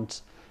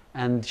aunt.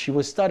 And she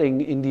was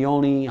studying in the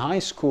only high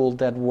school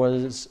that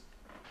was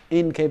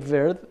in Cape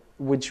Verde,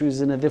 which was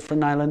in a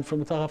different island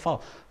from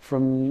Tarrafal,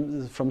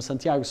 from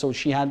Santiago. So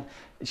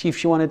if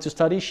she wanted to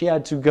study, she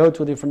had to go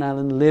to a different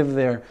island, live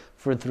there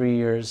for 3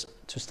 years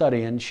to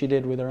study, and she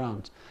did with her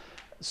aunt.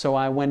 So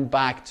I went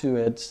back to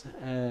it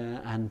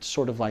and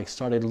sort of like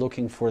started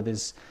looking for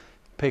these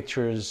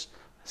pictures,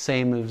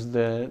 same as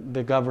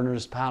the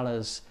governor's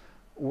palace,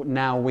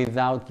 now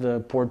without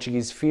the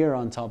Portuguese fear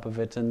on top of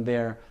it, and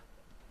there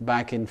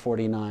back in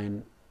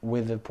 49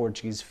 with the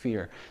Portuguese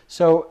fear.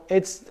 So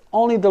it's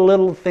only the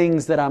little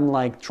things that I'm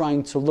like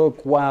trying to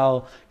look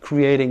while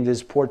creating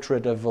this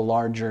portrait of a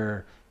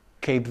larger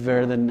Cape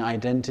Verdean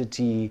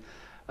identity,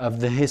 of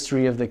the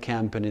history of the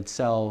camp in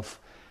itself,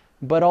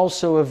 but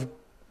also of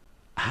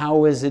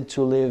how is it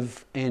to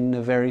live in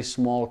a very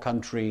small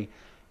country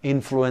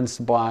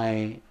influenced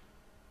by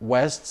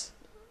West?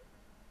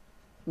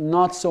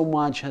 Not so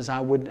much as I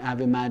would have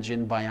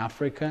imagined by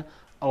Africa,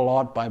 a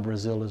lot by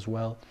Brazil as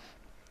well,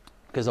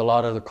 because a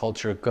lot of the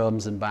culture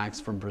comes and backs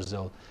from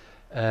Brazil.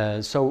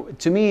 So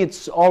to me,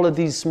 it's all of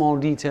these small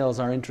details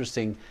are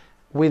interesting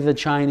with the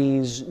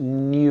Chinese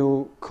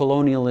new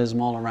colonialism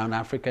all around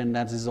Africa, and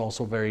that is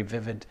also very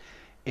vivid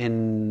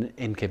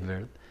in Cape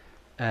Verde.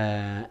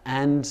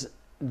 And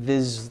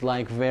this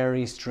like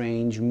very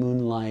strange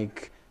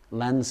moon-like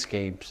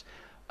landscapes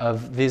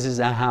of this is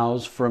a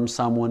house from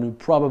someone who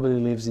probably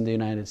lives in the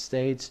United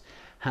States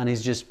and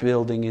is just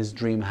building his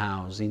dream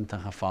house in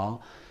Tarrafal.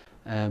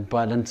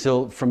 But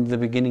until from the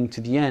beginning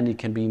to the end, it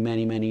can be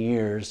many, many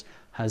years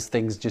as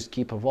things just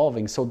keep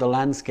evolving. So the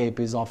landscape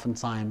is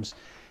oftentimes,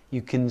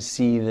 you can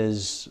see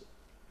this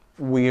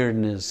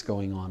weirdness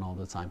going on all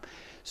the time.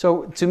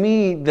 So to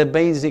me, the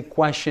basic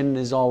question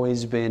has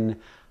always been,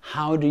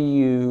 how do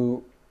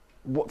you,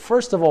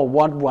 first of all,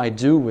 what do I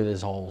do with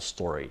this whole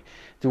story?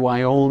 Do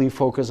I only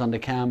focus on the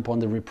camp, on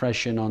the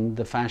repression, on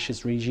the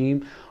fascist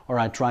regime, or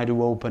I try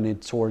to open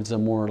it towards a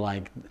more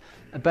like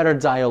a better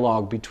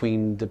dialogue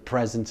between the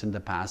present and the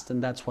past?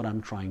 And that's what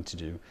I'm trying to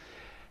do.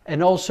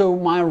 And also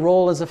my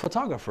role as a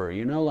photographer,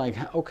 you know, like,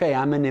 okay,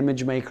 I'm an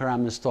image maker,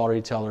 I'm a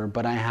storyteller,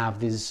 but I have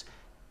this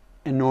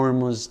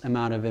enormous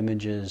amount of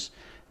images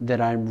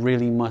that I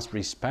really must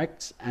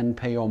respect and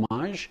pay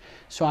homage.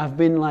 So I've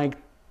been like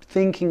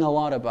thinking a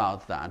lot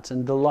about that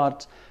and a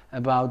lot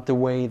about the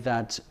way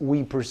that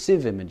we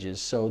perceive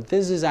images. So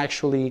this is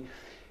actually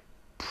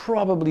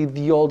probably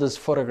the oldest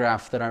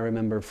photograph that I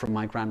remember from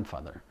my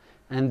grandfather.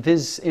 And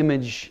this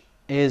image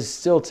is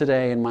still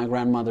today in my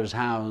grandmother's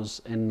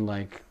house in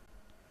like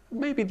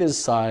maybe this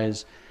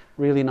size,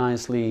 really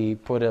nicely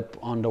put up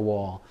on the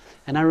wall.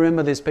 And I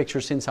remember this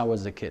picture since I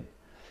was a kid.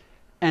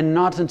 And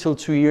not until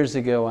 2 years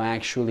ago, I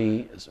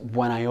actually,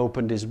 when I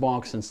opened this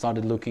box and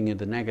started looking at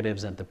the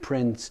negatives and the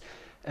prints,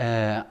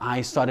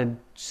 I started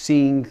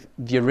seeing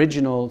the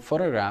original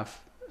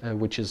photograph,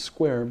 which is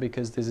square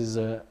because this is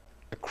a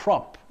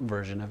crop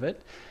version of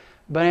it.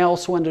 But I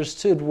also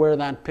understood where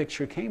that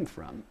picture came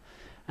from.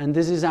 And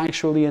this is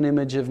actually an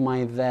image of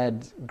my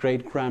dead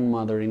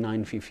great-grandmother in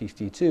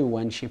 1952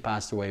 when she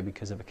passed away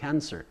because of a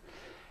cancer.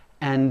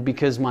 And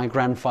because my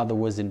grandfather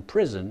was in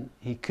prison,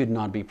 he could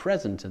not be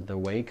present at the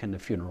wake and the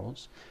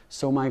funerals.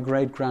 So my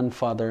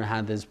great-grandfather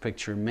had this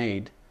picture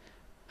made,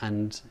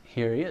 and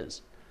here he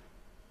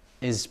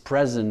is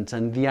present.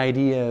 And the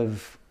idea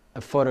of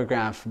a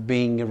photograph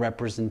being a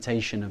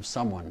representation of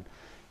someone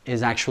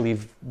is actually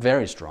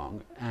very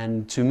strong.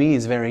 And to me,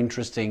 it's very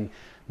interesting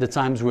the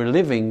times we're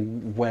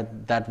living,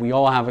 that we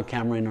all have a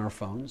camera in our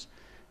phones.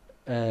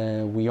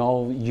 We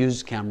all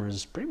use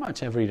cameras pretty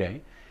much every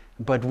day.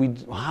 But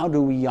how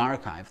do we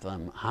archive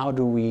them? How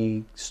do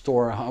we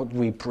store? How do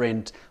we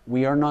print?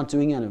 We are not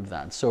doing any of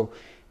that. So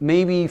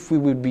maybe if we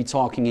would be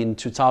talking in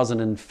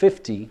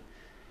 2050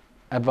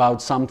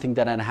 about something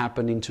that had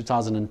happened in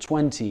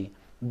 2020,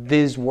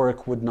 this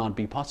work would not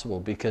be possible,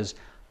 because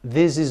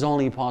this is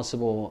only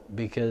possible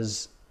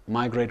because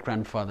my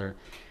great-grandfather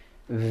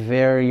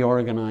very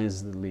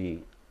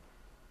organizedly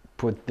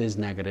put these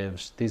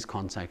negatives, these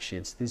contact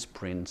sheets, these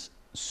prints,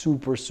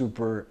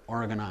 super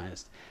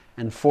organized.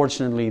 And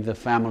fortunately, the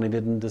family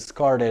didn't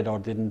discard it or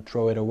didn't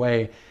throw it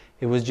away.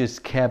 It was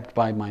just kept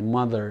by my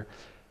mother.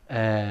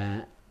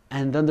 And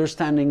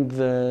understanding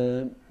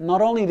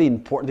not only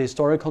the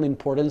historical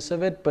importance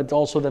of it, but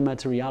also the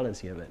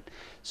materiality of it.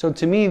 So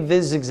to me,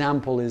 this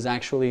example is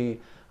actually,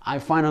 I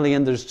finally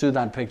understood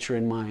that picture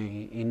in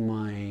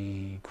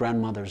my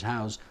grandmother's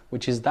house,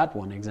 which is that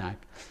one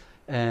exact.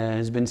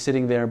 Has been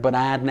sitting there, but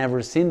I had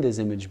never seen this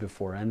image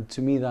before. And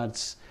to me,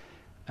 that's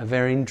a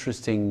very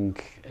interesting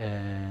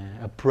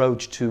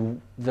approach to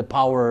the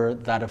power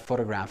that a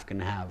photograph can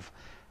have,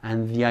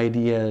 and the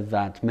idea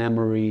that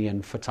memory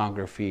and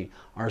photography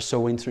are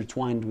so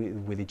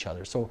intertwined with each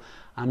other. So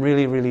I'm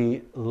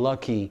really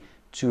lucky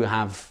to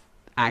have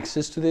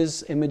access to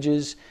these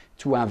images,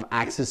 to have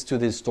access to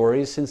these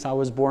stories since I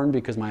was born,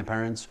 because my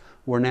parents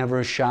were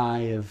never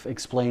shy of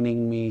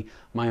explaining me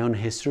my own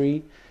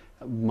history,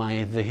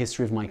 the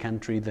history of my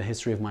country, the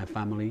history of my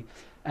family.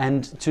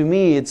 And to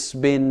me, it's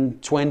been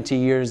 20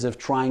 years of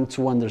trying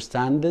to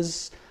understand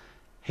this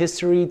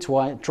history,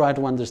 to try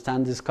to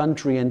understand this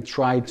country, and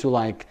try to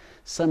like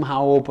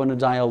somehow open a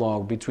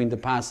dialogue between the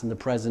past and the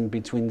present,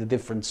 between the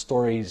different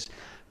stories,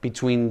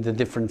 between the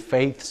different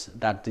faiths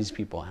that these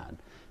people had.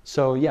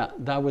 So yeah,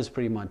 that was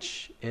pretty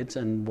much it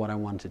and what I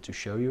wanted to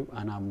show you,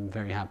 and I'm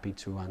very happy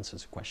to answer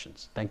the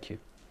questions. Thank you.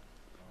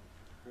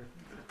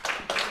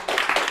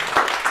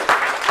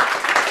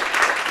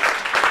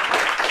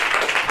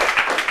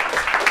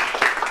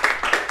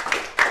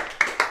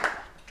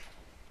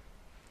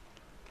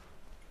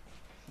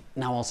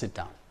 Now I'll sit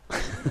down.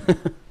 Was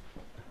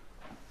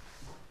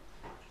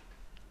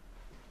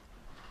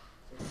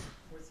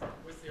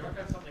the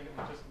archive something that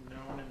was just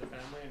known in the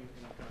family in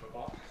kind of a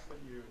box that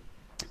you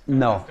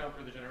No. passed down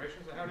through the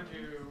generations? How did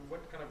you,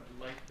 what kind of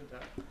life did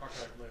that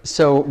archive live?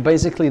 So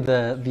basically,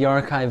 the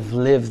archive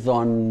lived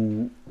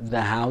on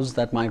the house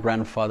that my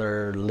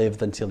grandfather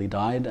lived until he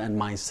died, and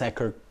my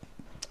second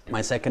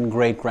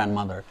great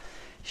grandmother,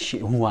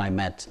 who I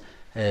met,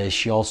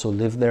 she also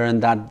lived there,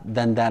 and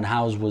that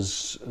house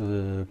was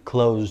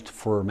closed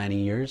for many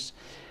years.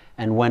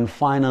 And when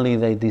finally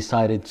they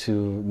decided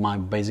to,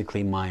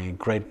 basically my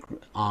great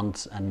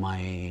aunt and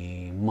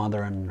my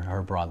mother and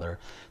her brother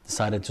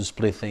decided to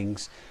split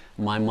things,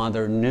 my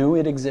mother knew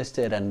it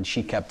existed and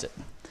she kept it.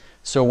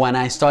 So when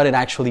I started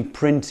actually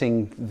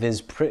printing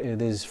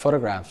these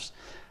photographs,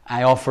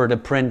 I offered a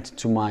print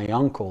to my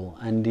uncle,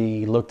 and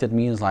he looked at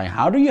me and was like,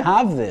 "How do you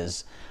have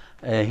this?"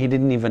 He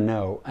didn't even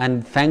know,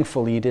 and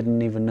thankfully he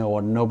didn't even know,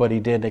 or nobody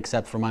did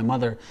except for my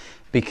mother,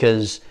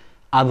 because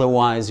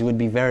otherwise it would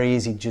be very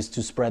easy just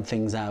to spread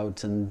things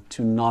out and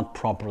to not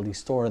properly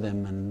store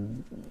them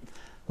and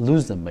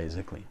lose them,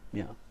 basically.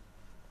 Yeah.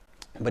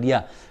 But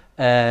yeah,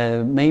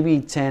 maybe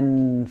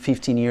 10,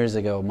 15 years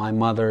ago, my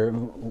mother,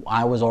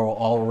 I was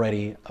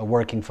already a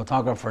working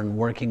photographer and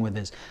working with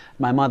this.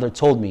 My mother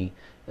told me,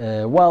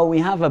 well, we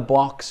have a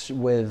box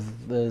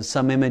with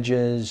some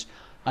images.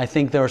 I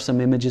think there are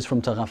some images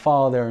from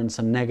Tarrafal there and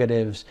some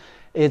negatives.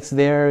 It's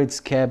there, it's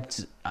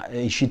kept.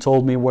 She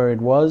told me where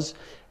it was,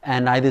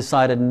 and I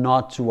decided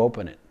not to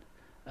open it.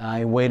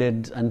 I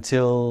waited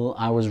until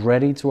I was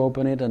ready to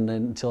open it, and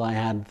until I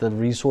had the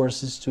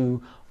resources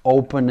to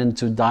open and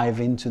to dive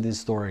into this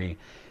story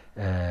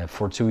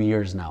for 2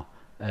 years now.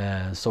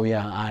 So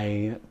yeah,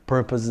 I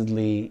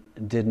purposely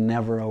did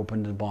never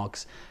open the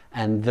box.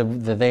 And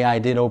the day I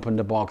did open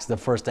the box, the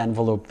first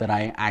envelope that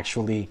I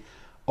actually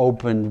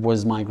opened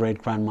was my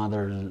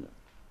great-grandmother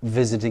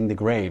visiting the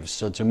graves.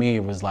 So to me,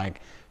 it was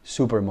like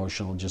super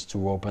emotional just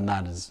to open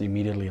that. Is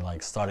immediately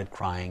like started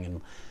crying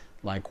and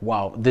like,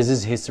 wow, this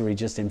is history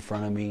just in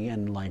front of me.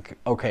 And like,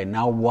 okay,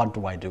 now what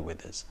do I do with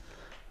this?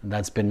 And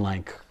that's been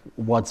like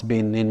what's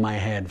been in my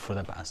head for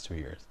the past 2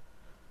 years.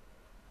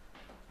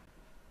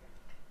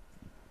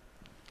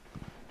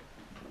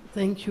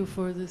 Thank you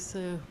for this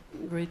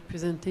great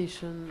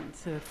presentation.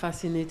 It's a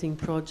fascinating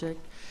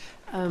project.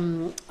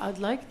 I'd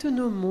like to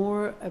know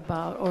more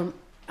about, or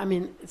I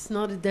mean, it's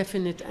not a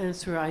definite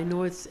answer. I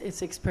know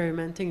it's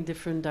experimenting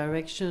different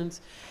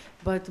directions,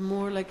 but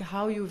more like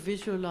how you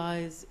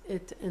visualize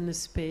it in the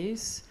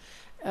space.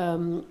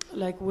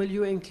 Like, will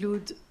you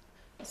include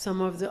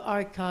some of the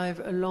archive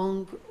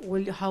along,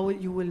 how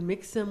you will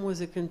mix them with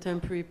a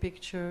contemporary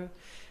picture?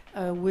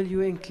 Will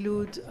you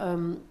include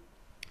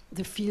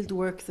the field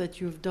work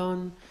that you've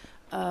done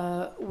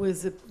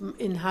with the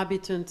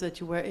inhabitants that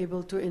you were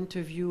able to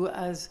interview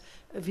as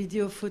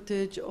video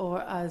footage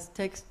or as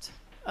text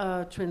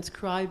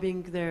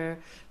transcribing their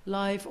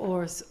life,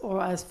 or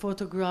as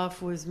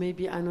photograph with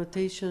maybe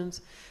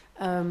annotations?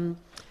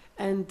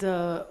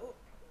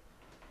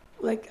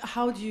 Like,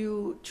 how do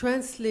you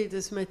translate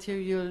this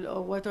material,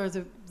 or what are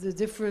the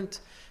different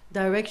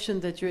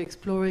directions that you're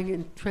exploring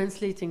in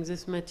translating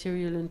this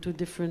material into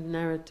different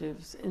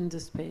narratives in the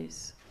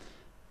space?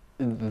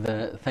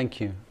 Thank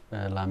you,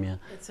 Lamia.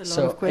 It's a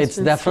lot of questions.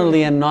 It's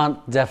definitely a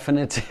not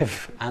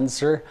definitive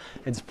answer.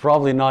 It's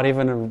probably not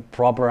even a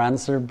proper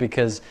answer,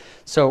 because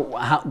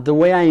the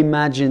way I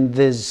imagine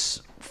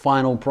this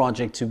final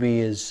project to be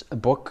is a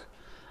book,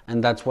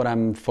 and that's what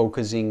I'm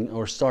focusing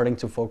or starting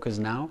to focus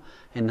now,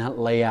 in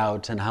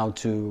layout and how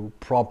to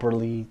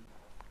properly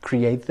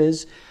create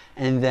this,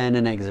 and then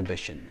an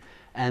exhibition.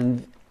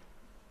 And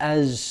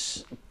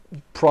as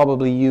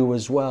probably you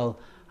as well,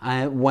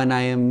 when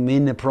I am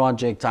in a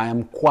project, I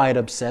am quite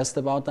obsessed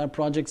about that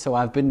project. So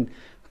I've been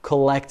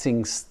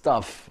collecting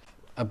stuff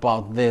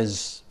about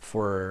this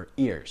for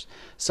years.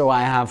 So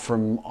I have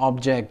from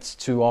objects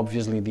to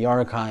obviously the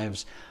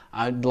archives.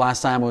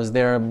 Last time I was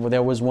there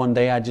was one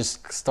day I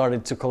just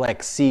started to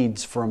collect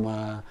seeds from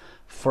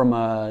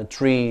a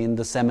tree in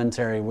the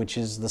cemetery, which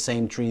is the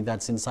same tree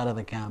that's inside of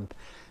the camp.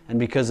 And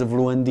because of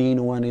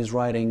Luandino and his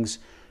writings,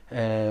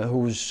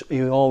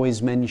 he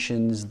always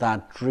mentions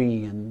that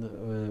tree,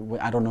 and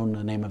I don't know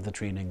the name of the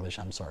tree in English,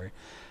 I'm sorry.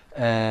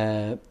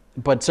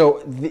 But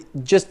so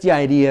just the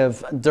idea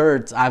of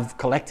dirt, I've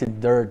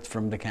collected dirt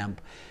from the camp.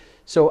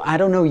 So I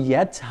don't know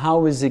yet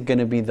how is it going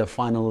to be the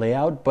final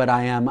layout, but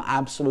I am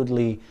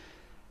absolutely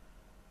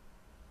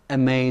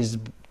amazed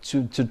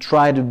to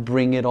try to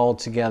bring it all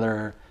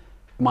together.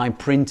 My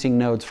printing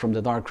notes from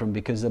the darkroom,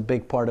 because a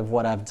big part of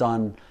what I've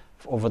done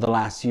over the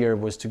last year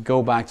was to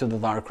go back to the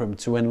darkroom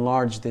to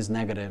enlarge these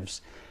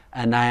negatives,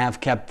 and I have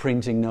kept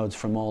printing notes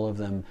from all of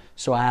them.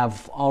 So I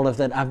have all of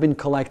that. I've been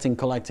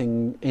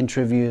collecting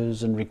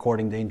interviews and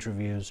recording the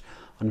interviews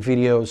on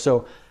video.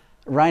 So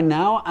right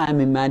now I'm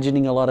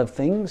imagining a lot of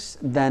things.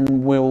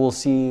 Then we will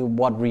see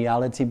what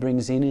reality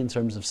brings in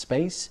terms of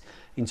space,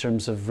 in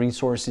terms of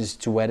resources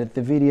to edit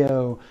the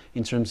video,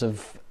 in terms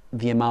of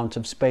the amount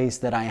of space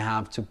that I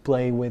have to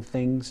play with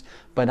things.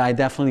 But I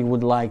definitely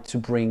would like to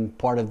bring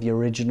part of the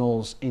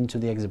originals into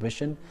the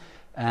exhibition,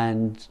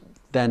 and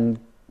then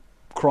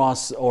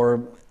cross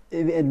or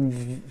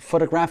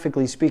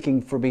photographically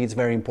speaking, for me, it's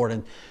very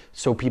important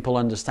so people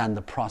understand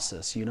the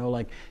process. You know,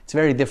 like it's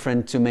very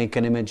different to make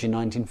an image in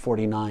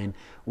 1949,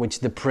 which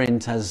the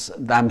print has.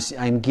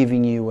 I'm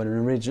giving you an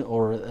original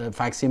or a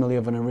facsimile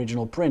of an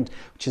original print,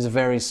 which is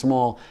very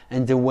small,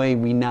 and the way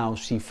we now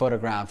see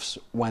photographs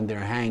when they're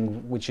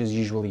hanged, which is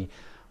usually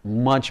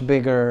much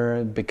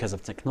bigger because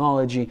of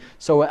technology.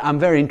 So I'm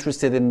very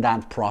interested in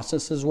that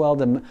process as well,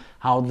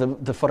 how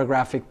the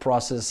photographic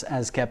process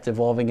has kept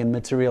evolving and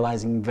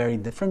materializing very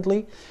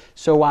differently.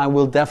 So I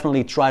will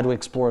definitely try to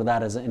explore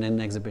that as in an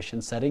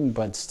exhibition setting,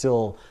 but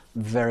still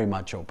very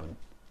much open.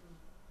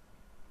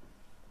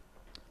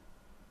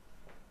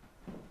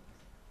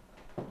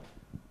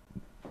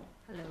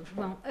 Hello,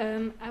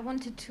 João. I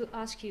wanted to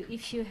ask you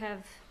if you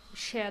have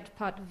shared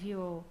part of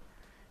your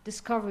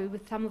discovery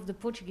with some of the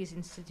Portuguese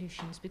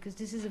institutions, because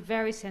this is a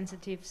very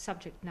sensitive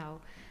subject now.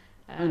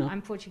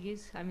 I'm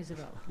Portuguese, I'm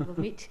Isabel, we'll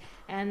meet.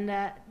 And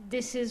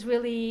this is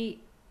really,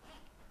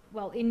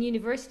 well, in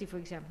university, for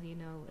example, you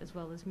know, as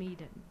well as me,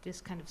 that this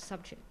kind of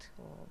subject,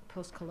 or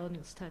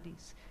post-colonial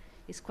studies,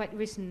 is quite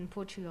recent in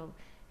Portugal.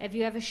 Have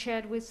you ever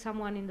shared with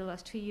someone in the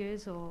last 2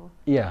 years, or?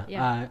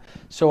 Yeah.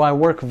 So I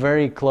work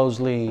very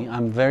closely,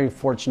 I'm very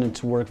fortunate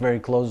to work very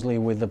closely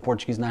with the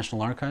Portuguese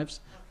National Archives,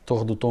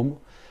 Torre do Tombo.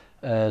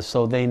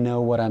 So they know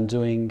what I'm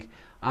doing.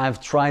 I've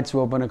tried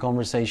to open a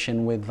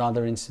conversation with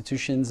other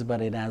institutions,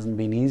 but it hasn't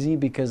been easy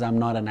because I'm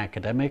not an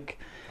academic.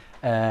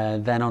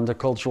 Then on the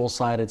cultural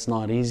side, it's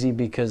not easy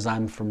because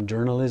I'm from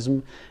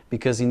journalism.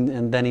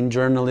 And then in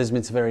journalism,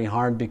 it's very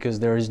hard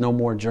because there is no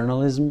more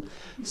journalism.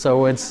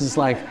 So it's just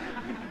like,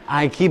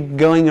 I keep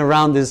going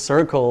around these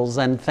circles,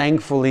 and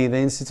thankfully the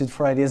Institute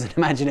for Ideas and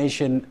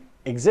Imagination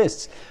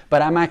exists.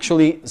 But I'm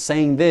actually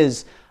saying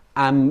this,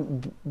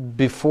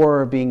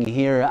 before being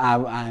here,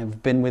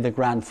 I've been with a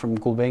grant from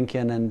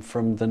Gulbenkian and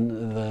from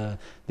the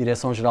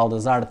Direção Geral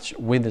das Artes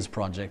with this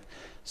project.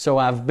 So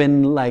I've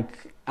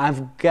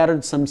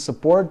gathered some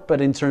support, but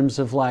in terms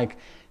of like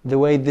the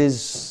way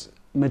this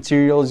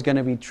material is going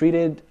to be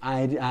treated,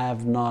 I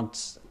have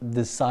not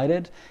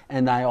decided,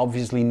 and I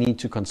obviously need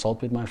to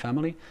consult with my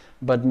family.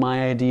 But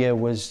my idea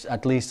was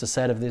at least a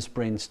set of these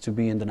prints to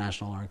be in the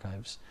National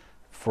Archives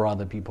for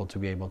other people to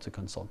be able to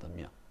consult them,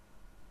 yeah.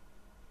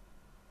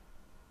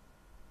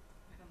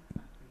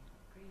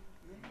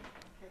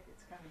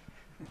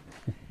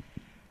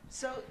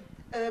 So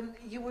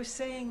you were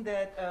saying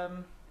that,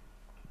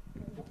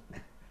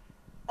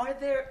 are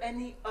there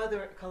any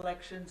other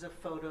collections of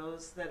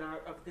photos that are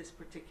of this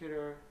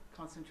particular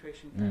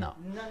concentration camp? No.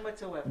 None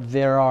whatsoever?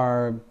 There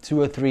are 2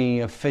 or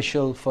 3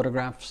 official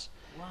photographs.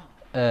 Wow.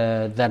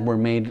 That were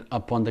made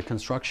upon the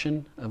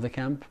construction of the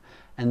camp.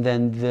 And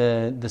then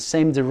the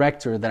same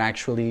director that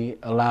actually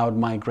allowed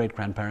my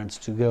great-grandparents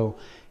to go,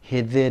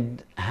 he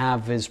did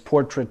have his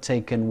portrait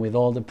taken with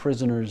all the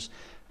prisoners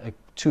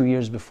 2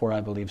 years before, I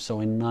believe, so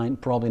in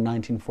probably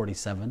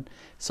 1947.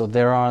 So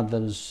there are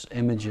those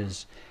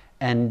images.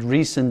 And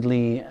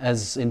recently,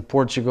 as in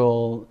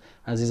Portugal,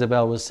 as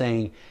Isabel was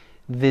saying,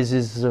 this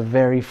is a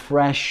very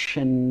fresh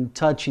and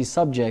touchy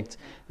subject.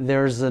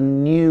 There's a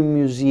new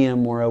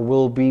museum, or a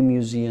will-be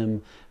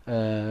museum,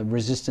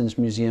 resistance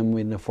museum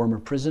in a former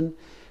prison,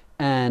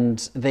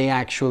 and they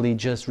actually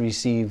just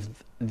received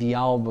the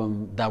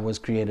album that was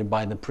created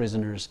by the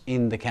prisoners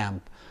in the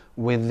camp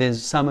with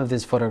some of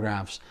these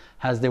photographs.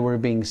 As they were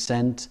being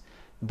sent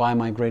by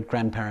my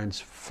great-grandparents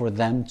for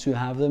them to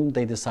have them,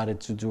 they decided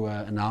to do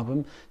an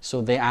album.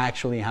 So they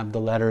actually have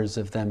the letters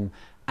of them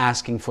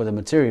asking for the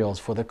materials,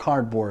 for the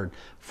cardboard,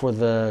 for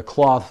the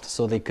cloth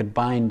so they could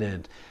bind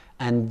it.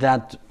 And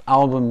that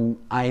album,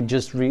 I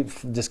just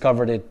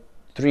discovered it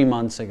 3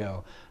 months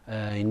ago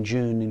in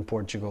June in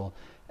Portugal.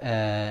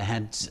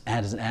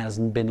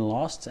 Hasn't been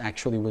lost,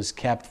 actually was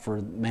kept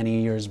for many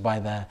years by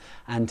the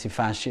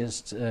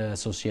Anti-Fascist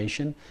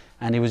Association,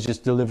 and it was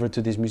just delivered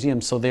to this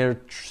museum. So they're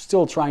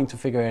still trying to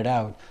figure it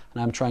out,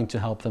 and I'm trying to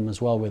help them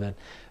as well with it.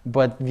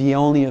 But the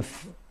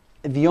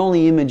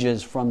only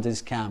images from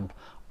this camp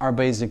are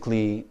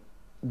basically,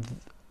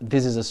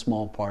 this is a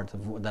small part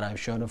of that I've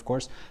shown, of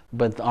course,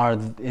 but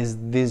is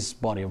this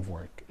body of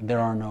work. There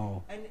are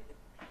no.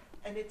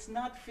 And it's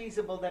not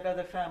feasible that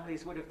other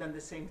families would have done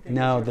the same thing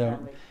no, as your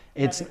family?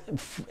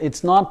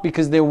 It's not,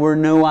 because there were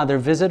no other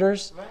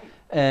visitors.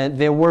 Right.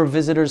 There were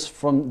visitors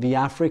from the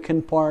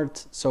African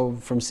part, so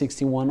from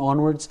 61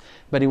 onwards,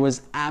 but it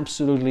was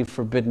absolutely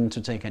forbidden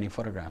to take any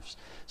photographs.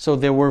 So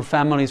there were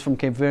families from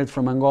Cape Verde,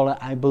 from Angola,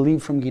 I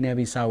believe from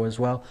Guinea-Bissau as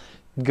well,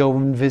 go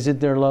and visit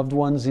their loved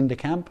ones in the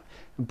camp,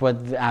 but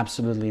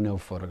absolutely no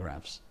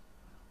photographs.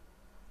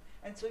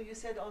 And so you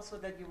said also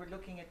that you were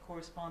looking at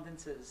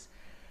correspondences.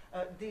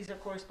 These are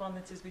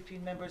correspondences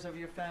between members of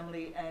your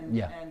family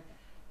and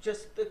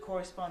just the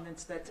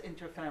correspondence that's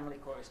interfamily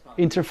correspondence.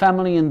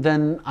 Interfamily, and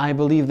then I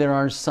believe there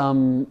are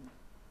some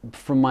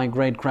from my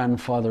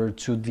great-grandfather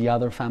to the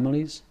other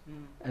families.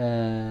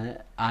 I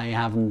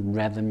haven't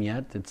read them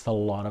yet. It's a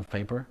lot of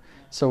paper.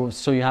 So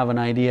you have an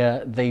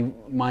idea.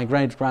 My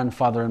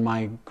great-grandfather and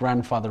my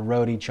grandfather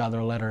wrote each other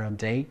a letter a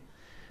day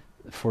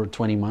for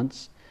 20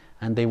 months.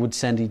 and they would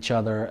send each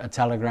other a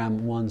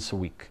telegram once a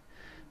week.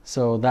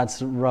 So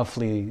that's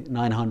roughly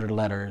 900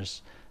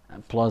 letters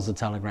plus the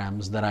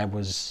telegrams that I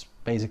was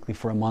basically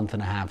for a month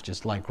and a half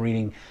just like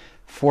reading.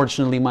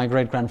 Fortunately, my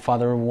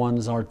great-grandfather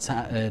ones are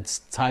it's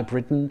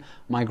typewritten.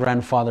 My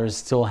grandfather is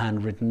still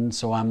handwritten,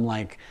 so I'm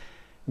like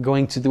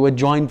going to do a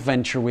joint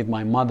venture with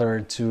my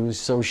mother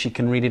so she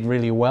can read it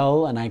really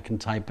well and I can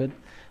type it.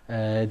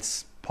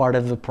 It's part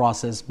of the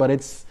process, but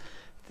it's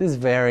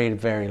very,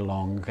 very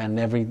long, and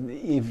if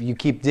you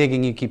keep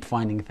digging, you keep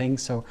finding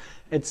things. So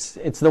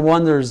it's the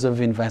wonders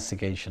of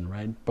investigation,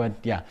 right? But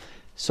yeah,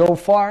 so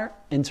far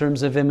in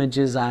terms of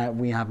images,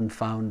 we haven't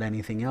found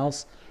anything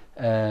else.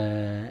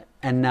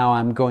 And now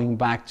I'm going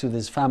back to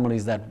these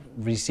families that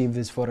received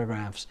these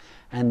photographs,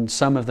 and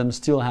some of them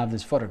still have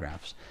these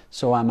photographs.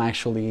 So I'm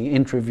actually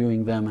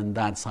interviewing them and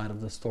that side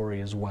of the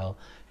story as well,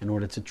 in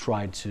order to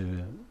try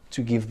to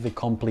give the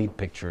complete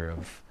picture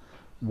of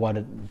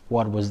what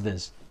was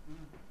this.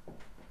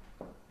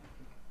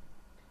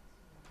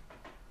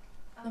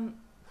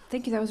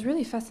 Thank you. That was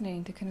really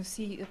fascinating to kind of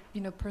see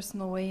a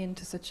personal way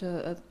into such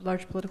a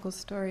large political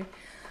story.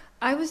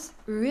 I was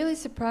really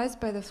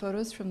surprised by the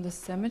photos from the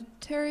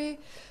cemetery.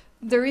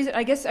 The reason,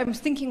 I guess I was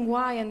thinking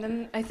why, and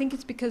then I think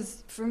it's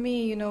because for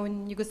me,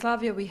 in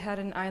Yugoslavia we had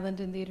an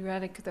island in the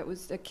Adriatic that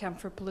was a camp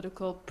for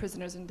political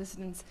prisoners and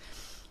dissidents.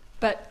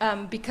 But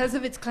because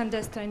of its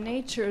clandestine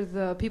nature,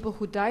 the people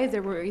who died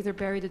there were either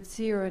buried at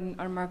sea or in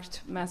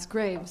unmarked mass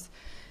graves.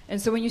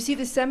 And so when you see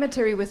the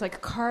cemetery with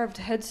like carved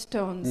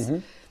headstones,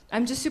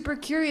 I'm just super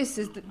curious,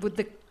 would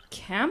the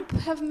camp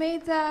have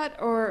made that,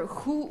 or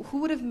who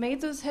would have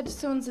made those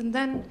headstones? And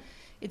then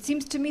it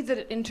seems to me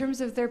that in terms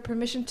of their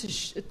permission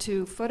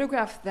to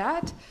photograph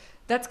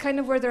that's kind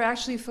of where they're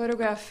actually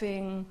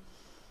photographing,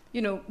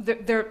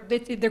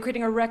 they're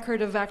creating a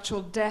record of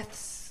actual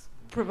deaths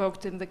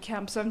provoked in the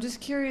camp. So I'm just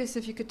curious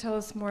if you could tell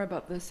us more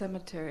about the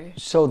cemetery.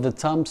 So the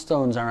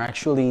tombstones are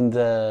actually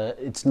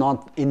it's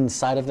not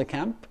inside of the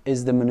camp,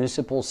 it's the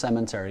municipal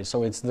cemetery.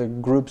 So it's the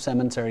group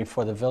cemetery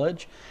for the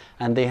village,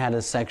 and they had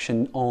a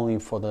section only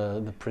for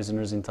the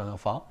prisoners in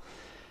Tarrafal.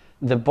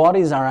 The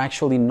bodies are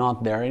actually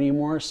not there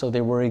anymore, so they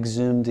were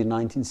exhumed in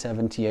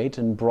 1978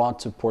 and brought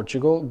to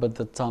Portugal, but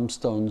the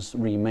tombstones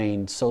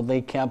remained. So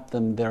they kept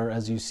them there,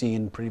 as you see,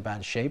 in pretty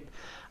bad shape.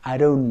 I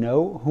don't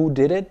know who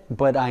did it,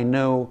 but I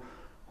know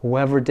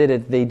whoever did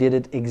it, they did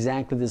it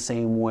exactly the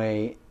same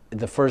way.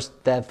 The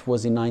first death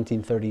was in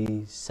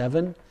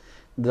 1937,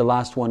 the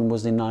last one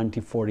was in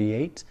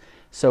 1948.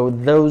 So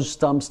those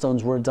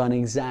tombstones were done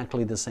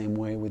exactly the same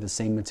way with the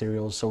same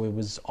materials, so it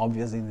was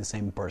obviously the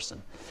same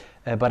person.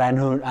 But I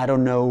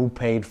don't know who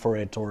paid for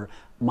it, or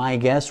my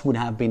guess would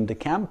have been the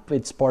camp.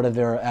 It's part of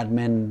their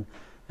admin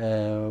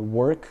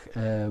work,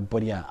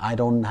 but yeah, I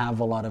don't have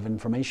a lot of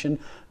information,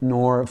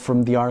 nor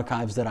from the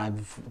archives that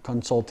I've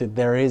consulted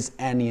there is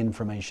any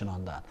information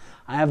on that.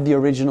 I have the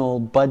original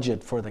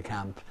budget for the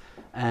camp,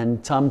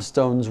 and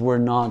tombstones were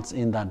not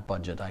in that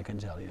budget, I can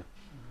tell you.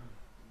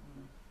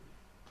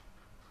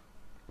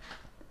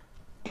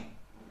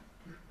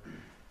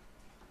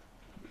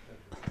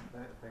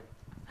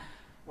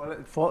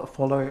 Well,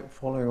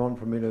 following on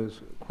from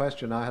Mina's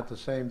question, I had the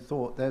same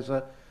thought. There's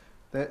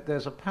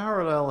a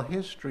parallel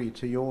history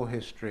to your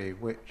history,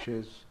 which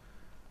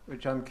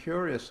I'm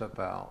curious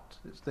about.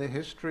 It's the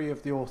history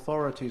of the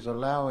authorities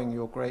allowing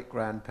your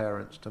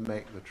great-grandparents to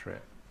make the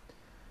trip.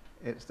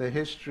 It's the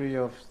history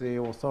of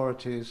the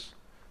authorities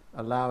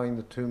allowing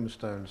the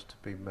tombstones to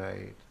be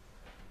made.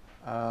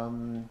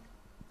 And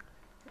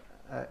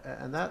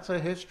that's a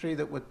history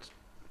that would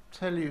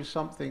tell you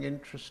something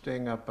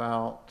interesting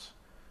about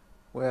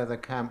where the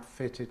camp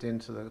fitted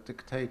into the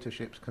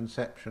dictatorship's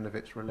conception of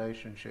its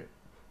relationship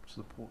to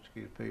the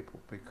Portuguese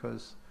people,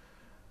 because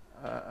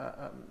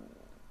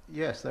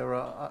yes, there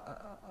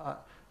are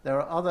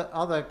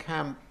other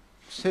camp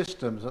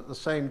systems at the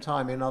same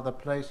time in other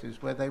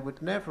places where they would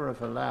never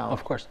have allowed,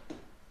 of course,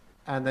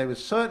 and they would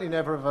certainly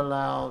never have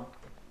allowed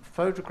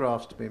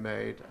photographs to be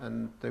made,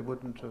 and they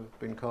wouldn't have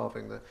been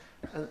carving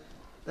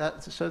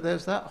so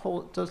there's that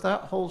whole. Does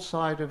that whole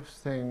side of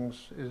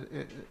things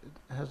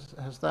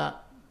has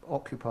that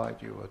occupied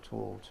you at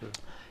all too?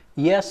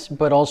 Yes,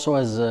 but also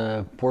as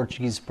a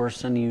Portuguese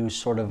person, you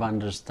sort of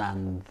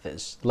understand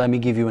this. Let me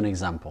give you an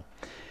example.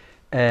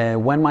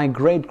 When my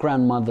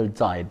great-grandmother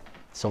died,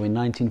 so in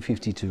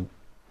 1952,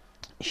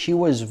 she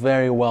was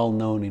very well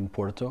known in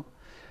Porto.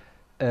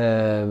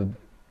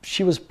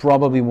 She was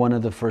probably one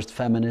of the first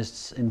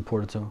feminists in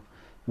Porto.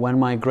 When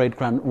my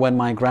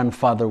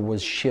grandfather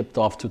was shipped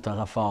off to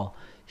Tarrafal,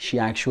 she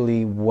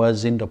actually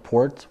was in the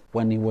port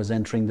when he was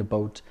entering the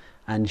boat,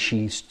 and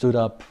she stood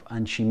up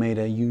and she made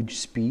a huge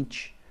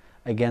speech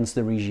against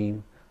the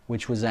regime,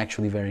 which was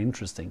actually very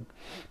interesting.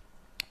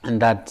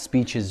 And that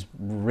speech is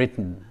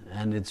written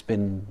and it's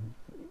been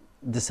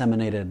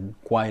disseminated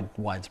quite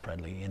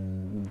widespreadly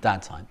in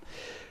that time.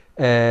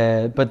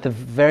 But the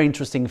very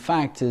interesting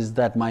fact is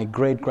that my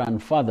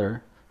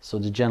great-grandfather, so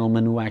the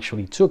gentleman who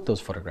actually took those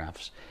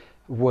photographs,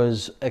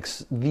 was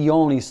the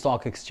only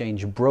stock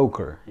exchange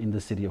broker in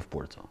the city of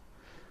Porto.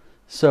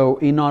 So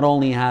he not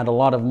only had a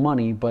lot of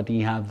money, but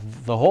he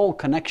had the whole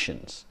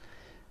connections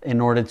in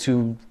order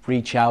to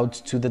reach out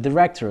to the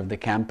director of the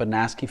camp and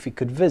ask if he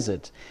could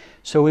visit.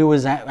 So he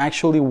was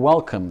actually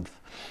welcomed.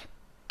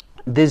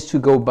 This to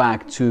go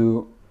back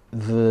to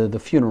the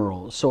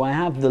funeral. So I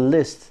have the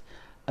list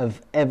of,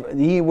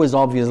 he was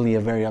obviously a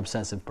very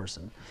obsessive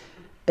person.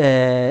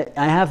 I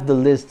have the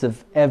list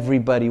of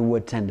everybody who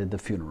attended the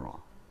funeral.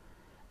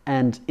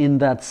 And in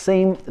that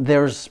same,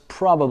 there's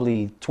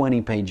probably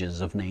 20 pages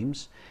of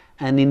names.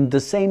 And in the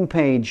same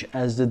page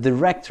as the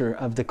director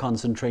of the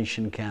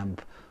concentration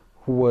camp,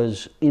 who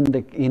was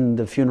in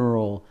the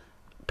funeral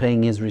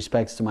paying his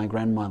respects to my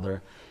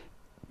grandmother,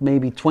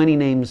 maybe 20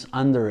 names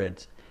under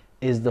it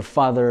is the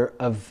father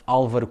of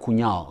Álvaro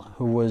Cunhal,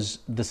 who was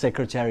the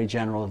Secretary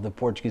General of the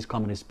Portuguese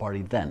Communist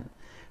Party then,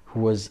 who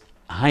was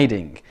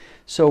hiding.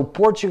 So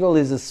Portugal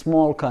is a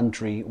small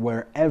country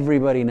where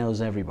everybody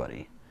knows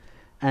everybody.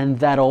 And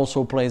that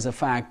also plays a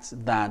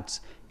fact that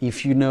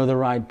if you know the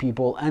right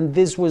people, and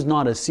this was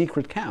not a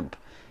secret camp.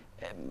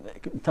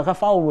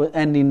 Tarrafal,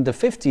 and in the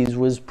 50s,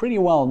 was pretty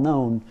well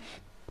known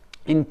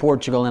in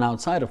Portugal and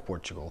outside of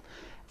Portugal.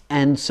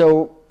 And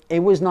so it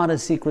was not a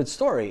secret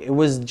story. It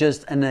was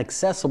just an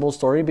accessible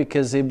story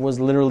because it was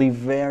literally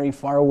very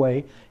far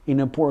away in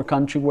a poor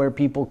country where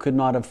people could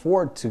not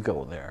afford to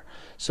go there.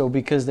 So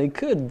because they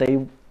could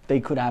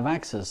have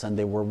access, and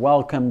they were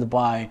welcomed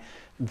by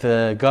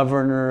the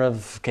governor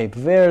of Cape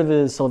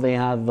Verde, so they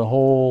had the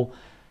whole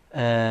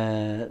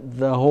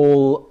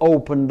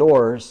open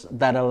doors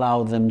that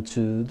allowed them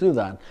to do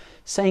that.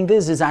 Saying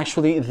this is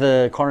actually,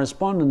 the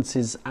correspondence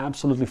is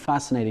absolutely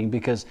fascinating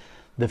because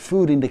the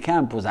food in the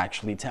camp was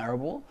actually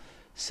terrible.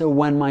 So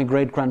when my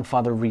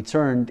great-grandfather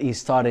returned, he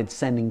started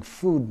sending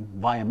food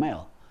via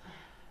mail.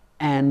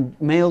 And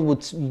mail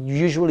would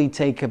usually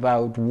take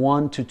about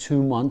 1 to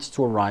 2 months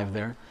to arrive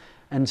there.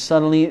 And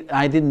suddenly,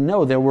 I didn't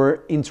know there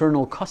were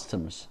internal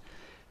customs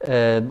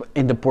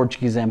in the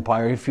Portuguese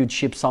Empire. If you'd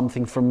ship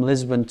something from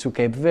Lisbon to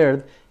Cape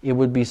Verde, it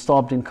would be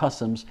stopped in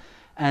customs.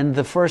 And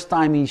the first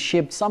time he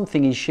shipped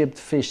something, he shipped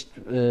fish,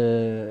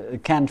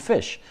 canned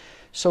fish.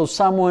 So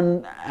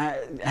someone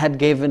had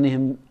given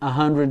him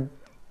 100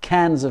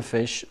 cans of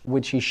fish,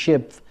 which he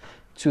shipped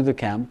to the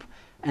camp.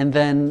 And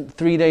then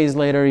 3 days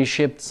later, he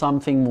shipped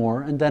something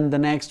more. And then the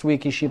next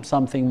week, he shipped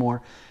something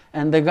more.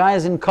 And the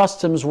guys in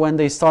customs, when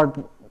they start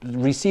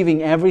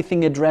receiving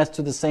everything addressed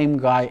to the same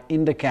guy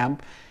in the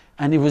camp,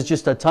 and it was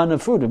just a ton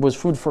of food. It was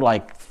food for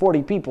like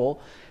 40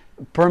 people.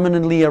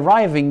 Permanently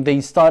arriving, they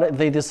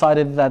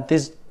decided that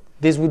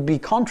this would be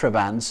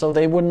contraband, so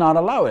they would not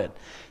allow it.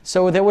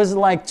 So there was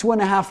like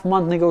 2.5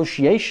 month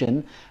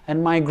negotiation,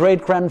 and my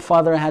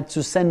great-grandfather had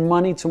to send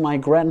money to my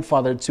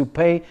grandfather to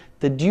pay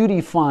the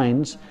duty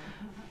fines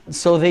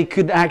so they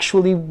could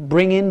actually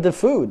bring in the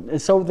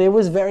food. So it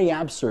was very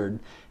absurd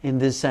in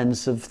this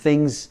sense of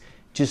things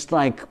just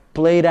like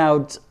played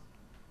out.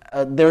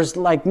 There's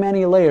like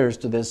many layers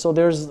to this. So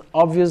there's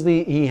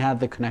obviously, he had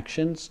the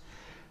connections,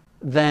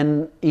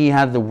 then he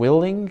had the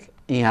willing,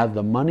 he had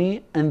the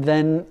money, and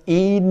then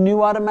he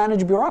knew how to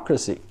manage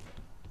bureaucracy.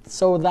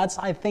 So that's,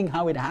 I think,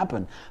 how it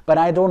happened. But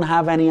I don't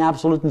have any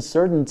absolute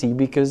certainty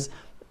because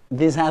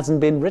this hasn't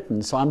been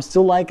written. So I'm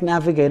still like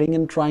navigating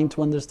and trying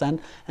to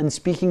understand and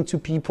speaking to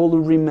people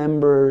who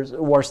remember,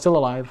 who are still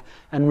alive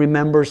and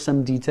remember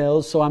some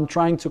details. So I'm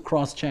trying to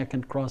cross-check,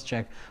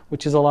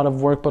 which is a lot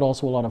of work, but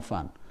also a lot of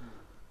fun.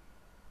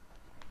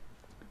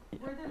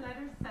 Were the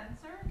letters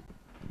censored?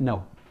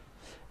 No,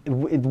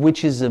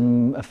 which is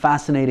a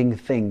fascinating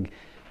thing,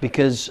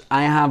 because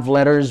I have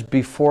letters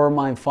before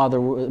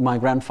my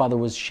grandfather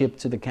was shipped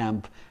to the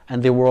camp,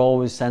 and they were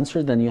always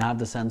censored, and you have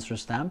the censor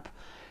stamp.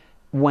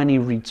 When he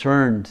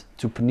returned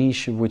to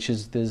Peniche, which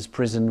is this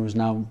prison who's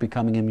now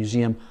becoming a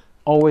museum,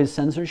 always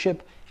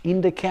censorship.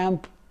 In the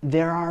camp,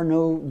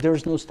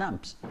 there's no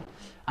stamps.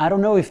 I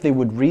don't know if they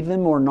would read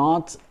them or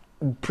not.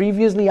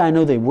 Previously, I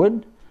know they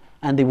would,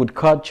 and they would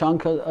cut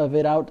chunk of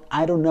it out.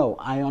 I don't know.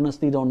 I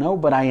honestly don't know,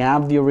 but I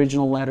have the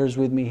original letters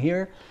with me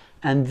here,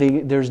 and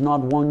there's not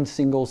one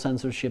single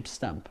censorship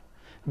stamp.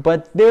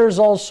 But there's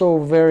also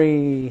a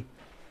very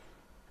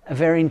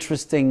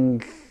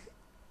interesting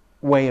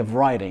way of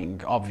writing,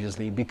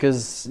 obviously,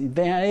 because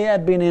they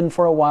had been in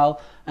for a while,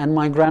 and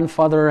my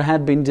grandfather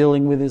had been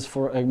dealing with this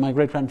my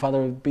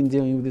great-grandfather had been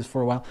dealing with this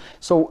for a while.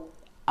 So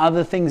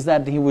other things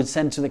that he would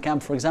send to the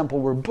camp, for example,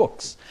 were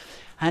books.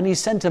 And he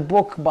sent a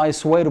book by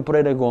Soeiro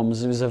Pereira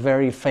Gomes, who was a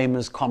very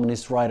famous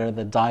communist writer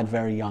that died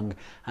very young.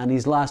 And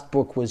his last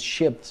book was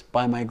shipped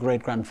by my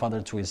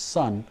great-grandfather to his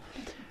son.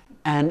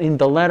 And in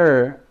the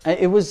letter,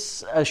 it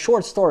was a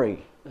short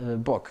story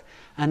book.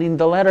 And in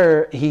the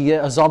letter, he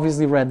has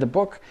obviously read the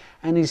book,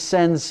 and he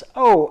sends,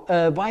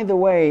 by the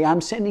way, I'm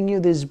sending you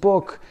this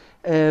book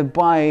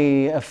by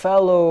a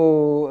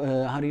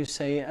fellow, how do you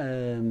say,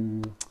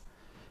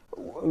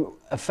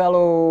 a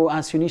fellow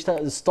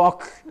acionista,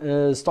 stock.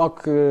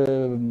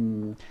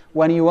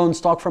 When you own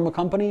stock from a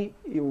company,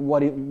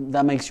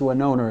 that makes you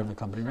an owner of the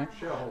company, right?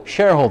 Shareholders.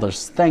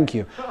 Shareholders, thank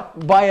you.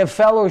 By a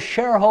fellow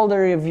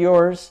shareholder of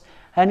yours,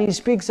 and he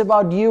speaks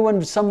about you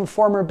and some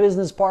former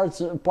business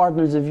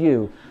partners of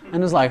you.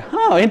 And it's like,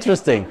 oh,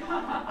 interesting.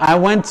 I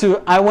went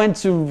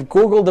to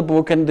Google the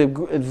book, and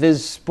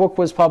this book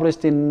was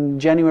published in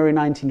January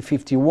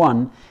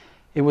 1951.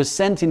 It was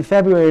sent in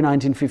February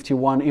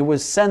 1951. It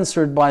was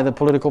censored by the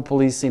political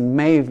police in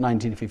May of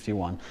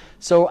 1951.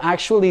 So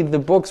actually the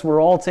books were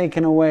all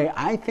taken away.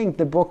 I think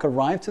the book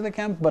arrived to the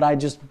camp, but I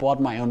just bought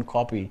my own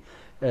copy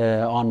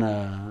on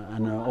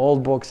an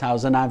old books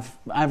house, and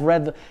I've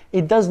read.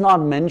 It does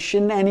not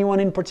mention anyone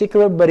in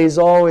particular, but it's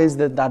always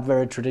that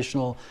very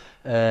traditional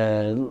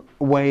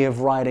way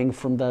of writing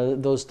from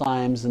those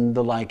times, and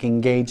the like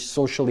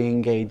socially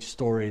engaged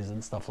stories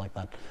and stuff like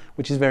that,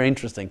 which is very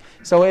interesting.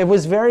 So it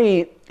was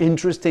very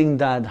interesting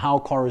that how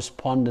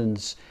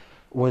correspondence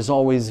was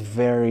always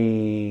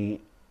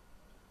very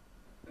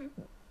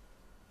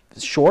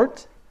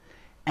short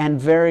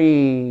and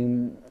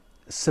very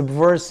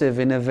subversive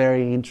in a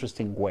very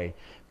interesting way,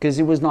 because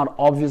it was not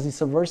obviously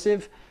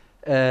subversive.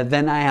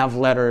 Then I have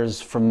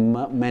letters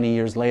from many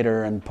years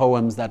later and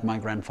poems that my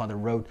grandfather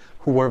wrote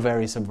who were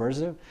very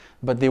subversive,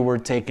 but they were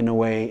taken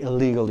away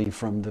illegally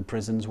from the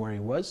prisons where he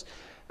was.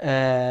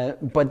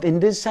 But in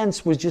this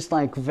sense was just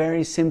like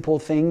very simple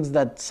things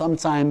that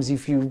sometimes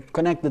if you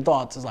connect the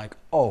dots, it's like,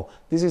 oh,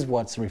 this is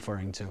what's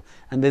referring to.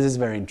 And this is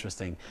very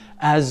interesting.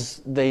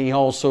 As they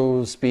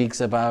also speaks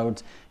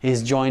about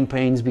his joint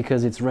pains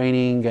because it's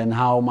raining, and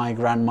how my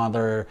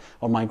grandmother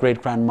or my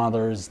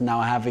great-grandmother is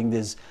now having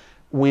this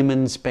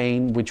women's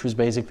pain, which was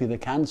basically the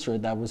cancer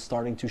that was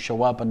starting to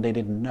show up and they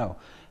didn't know.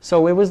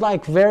 So it was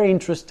like very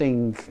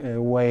interesting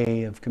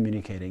way of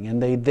communicating,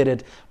 and they did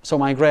it. So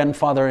my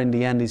grandfather, in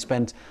the end, he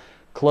spent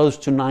close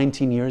to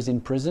 19 years in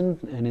prison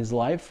in his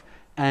life,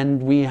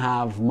 and we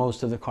have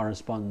most of the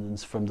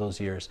correspondence from those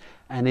years.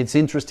 And it's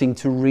interesting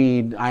to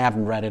read. I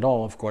haven't read it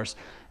all, of course,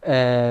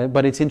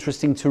 but it's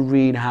interesting to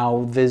read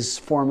how this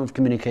form of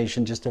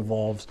communication just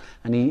evolves.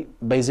 And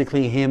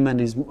him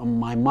and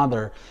my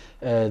mother,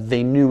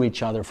 they knew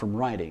each other from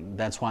writing.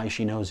 That's why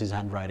she knows his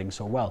handwriting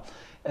so well.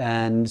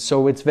 And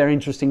so it's very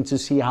interesting to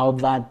see how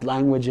that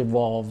language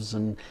evolves,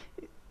 and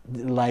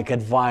like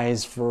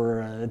advice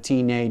for a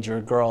teenager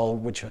girl,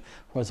 which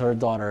was her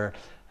daughter.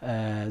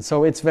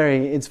 So it's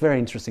very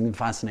interesting and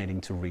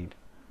fascinating to read.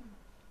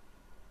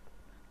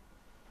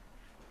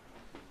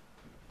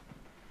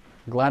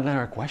 Glad there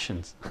are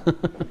questions.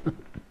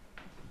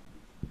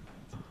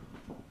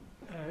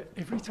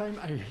 Every time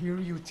I hear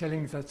you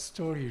telling that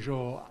story,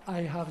 Joe,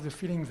 I have the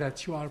feeling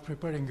that you are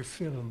preparing a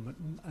film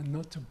and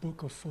not a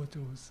book of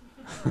photos.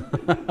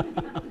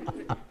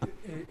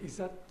 Is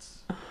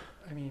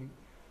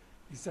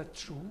that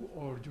true,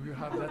 or do you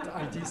have that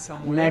idea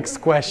somewhere? Next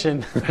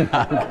question. No,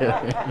 I'm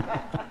kidding.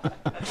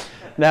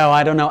 No,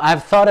 I don't know.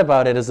 I've thought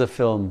about it as a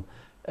film.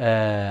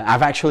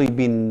 I've actually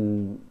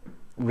been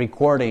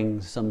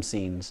recording some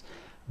scenes,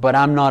 but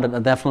I'm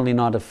definitely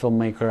not a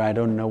filmmaker. I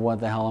don't know what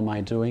the hell am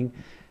I doing.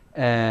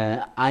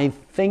 I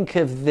think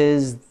of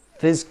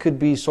this could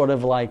be sort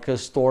of like a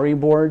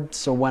storyboard.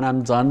 So when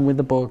I'm done with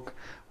the book,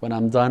 when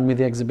I'm done with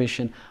the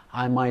exhibition,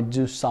 I might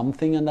do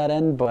something on that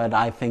end, but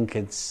I think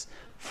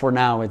for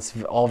now,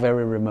 it's all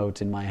very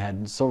remote in my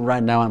head. So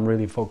right now I'm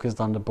really focused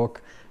on the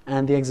book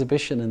and the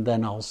exhibition, and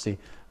then I'll see.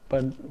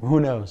 But who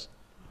knows?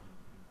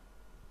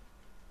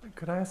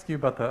 Could I ask you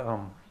about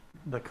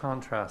the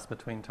contrast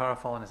between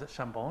Tarrafal and, is it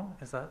Chambon?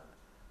 Is that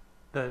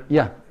the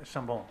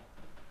Chambon?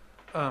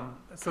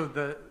 So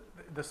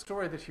the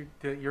story that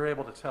you're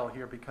able to tell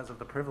here because of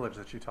the privilege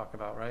that you talk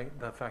about, right?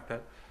 The fact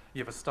that you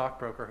have a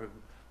stockbroker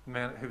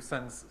who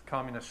sends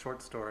communist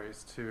short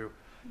stories to,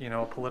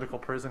 a political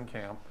prison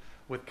camp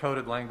with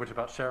coded language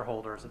about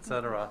shareholders,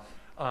 etc.,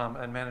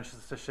 and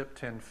manages to ship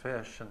tinned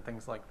fish and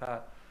things like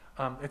that.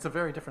 It's a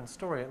very different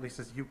story, at least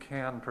as you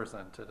can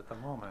present it at the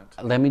moment.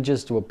 Let me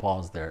just do a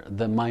pause there.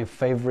 My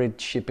favorite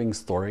shipping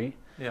story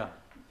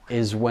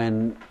is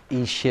when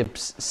he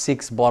ships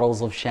 6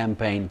 bottles of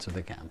champagne to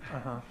the camp.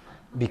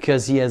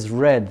 Because he has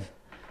read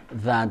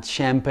that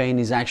champagne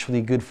is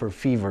actually good for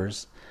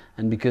fevers,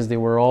 and because they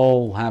were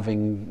all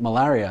having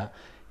malaria,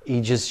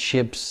 he just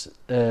ships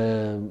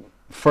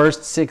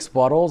first 6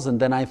 bottles, and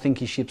then I think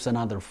he ships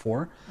another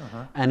 4.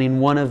 And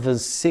in one of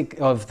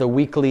the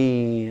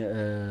weekly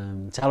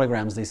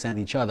telegrams they send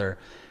each other,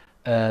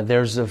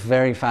 there's a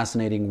very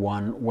fascinating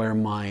one where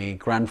my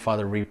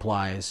grandfather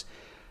replies,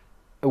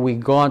 "We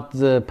got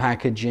the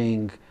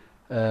packaging,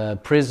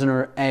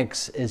 prisoner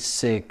X is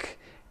sick,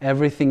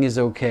 everything is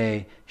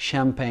okay,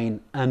 champagne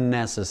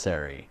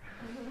unnecessary."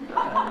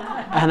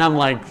 And I'm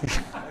like...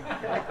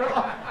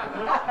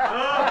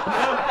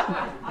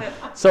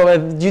 So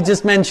you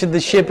just mentioned the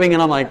shipping,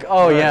 and I'm like,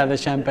 oh yeah, the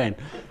champagne.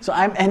 So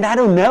I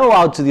don't know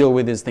how to deal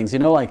with these things.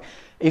 Like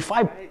if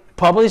I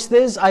publish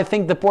this, I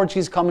think the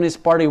Portuguese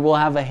Communist Party will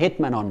have a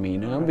hitman on me,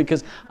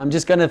 because I'm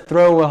just going to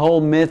throw a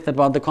whole myth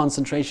about the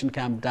concentration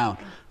camp down.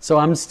 So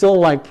I'm still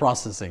like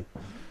processing.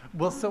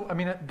 Well, so I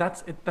mean,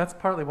 that's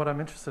partly what I'm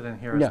interested in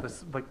here, is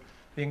this, like,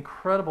 the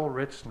incredible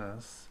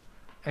richness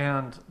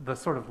and the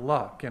sort of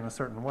luck in a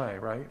certain way,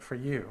 right, for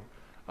you,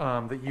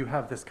 that you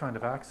have this kind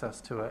of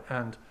access to it.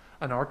 And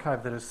an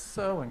archive that is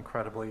so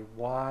incredibly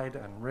wide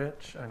and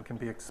rich and can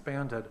be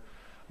expanded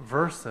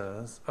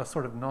versus a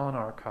sort of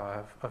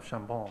non-archive of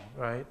Chambon,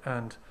 right?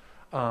 And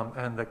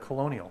the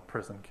colonial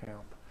prison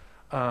camp,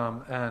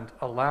 and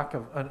a lack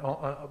of,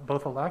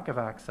 both a lack of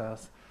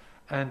access,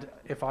 and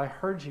if I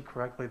heard you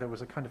correctly, there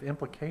was a kind of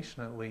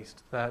implication at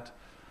least that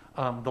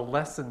the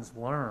lessons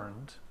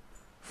learned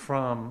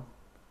from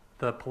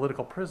the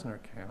political prisoner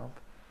camp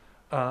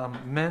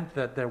meant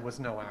that there was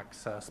no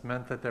access,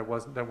 meant that there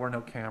were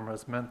no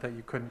cameras, meant that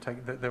you couldn't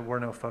take, that there were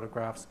no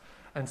photographs.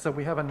 And so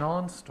we have a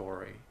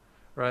non-story,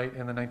 right,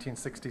 in the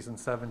 1960s and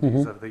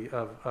 70s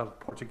of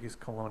Portuguese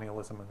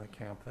colonialism in the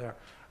camp there.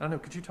 I don't know,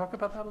 could you talk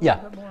about that a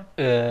little bit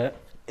more?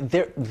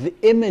 The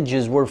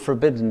images were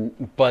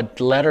forbidden, but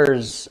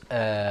letters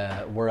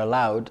were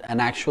allowed, and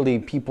actually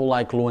people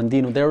like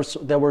Luandino,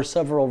 there were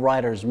several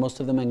writers, most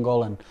of them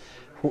Angolan.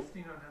 Agostinho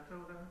Neto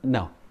there?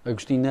 No,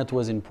 Agostinho Neto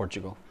was in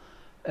Portugal.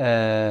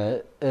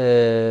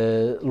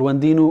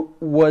 Luandino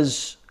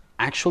was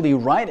actually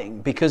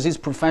writing because his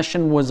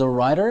profession was a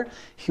writer.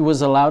 He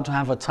was allowed to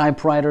have a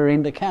typewriter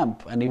in the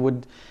camp, and he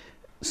would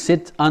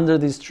sit under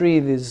this tree,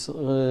 this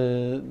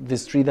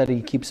tree that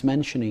he keeps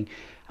mentioning,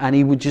 and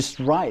he would just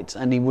write,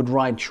 and he would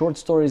write short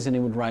stories, and he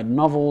would write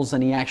novels,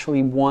 and he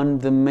actually won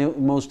the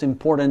most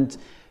important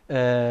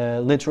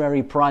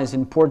literary prize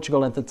in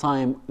Portugal at the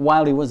time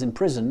while he was in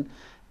prison.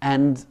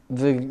 And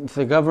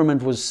the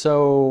government was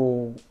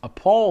so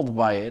appalled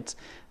by it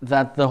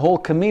that the whole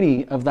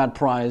committee of that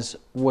prize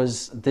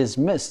was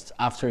dismissed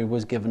after he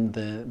was given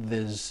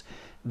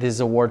this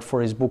award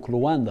for his book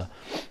Luanda.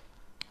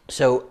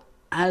 So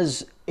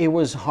as it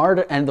was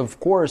harder, and of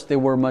course they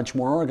were much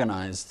more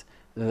organized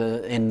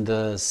in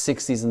the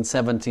 60s and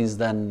 70s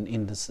than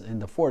in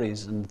the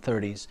 40s and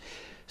 30s.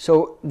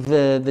 So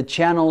the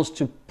channels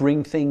to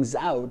bring things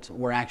out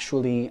were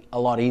actually a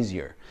lot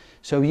easier.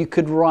 So you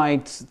could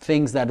write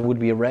things that would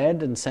be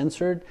read and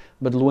censored,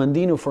 but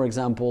Luandino, for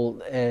example,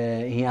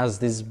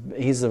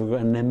 he's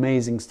an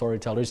amazing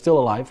storyteller. He's still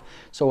alive,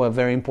 so a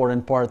very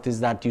important part is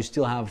that you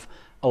still have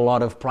a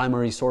lot of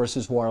primary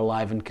sources who are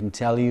alive and can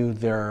tell you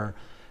their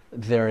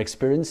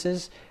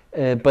experiences.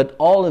 But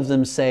all of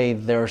them say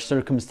their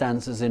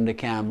circumstances in the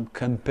camp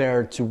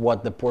compared to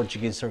what the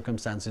Portuguese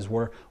circumstances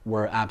were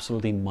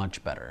absolutely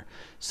much better.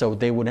 So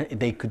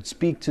they could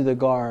speak to the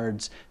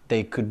guards,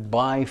 they could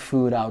buy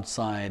food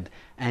outside,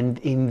 and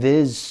in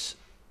this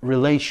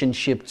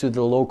relationship to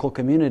the local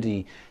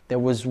community, there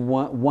was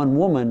one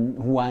woman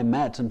who I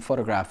met and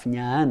photographed,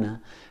 Nha,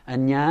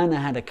 and Nha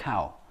had a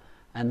cow,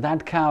 and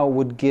that cow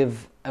would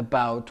give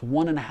about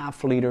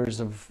 1.5 liters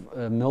of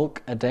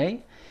milk a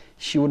day.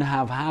 She would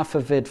have half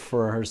of it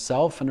for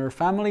herself and her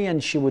family,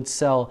 and she would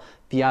sell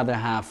the other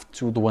half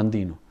to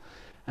Luandino.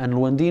 And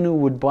Luandino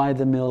would buy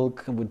the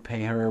milk and would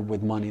pay her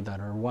with money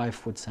that her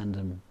wife would send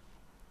him.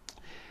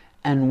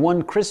 And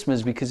one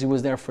Christmas, because he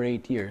was there for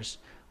 8 years,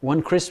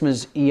 one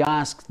Christmas he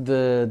asked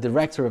the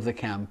director of the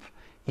camp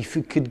if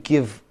he could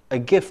give a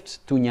gift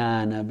to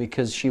Nha,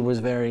 because she was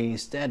very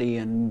steady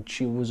and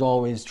she was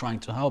always trying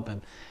to help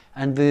him.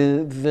 And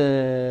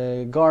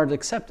the guard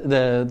accepted,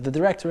 the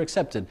director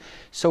accepted.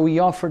 So he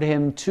offered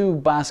him 2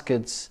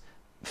 baskets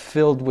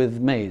filled with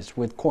maize,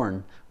 with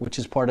corn, which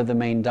is part of the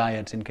main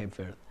diet in Cape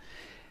Verde.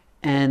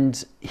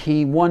 And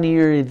one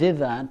year he did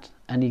that,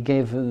 and he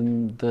gave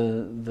him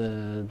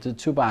the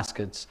 2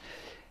 baskets.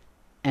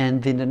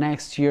 And in the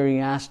next year he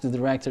asked the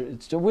director,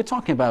 so we're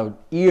talking about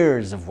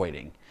years of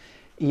waiting.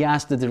 He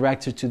asked the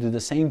director to do the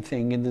same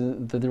thing,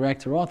 and the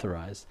director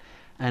authorized.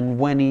 And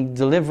when he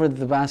delivered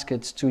the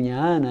baskets to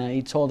Nha,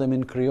 he told him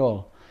in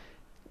Creole,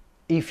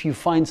 if you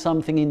find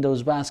something in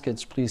those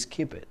baskets, please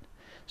keep it.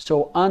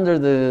 So under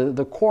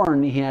the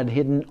corn, he had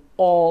hidden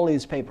all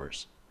his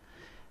papers.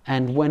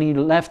 And when he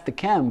left the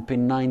camp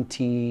in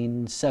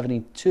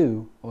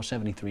 1972, or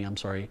 73, I'm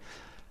sorry,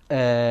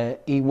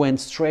 he went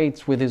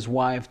straight with his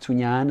wife to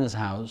Nhana's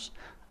house,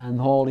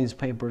 and all his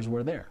papers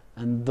were there.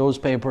 And those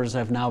papers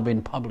have now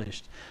been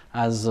published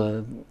as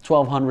a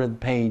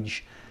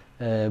 1,200-page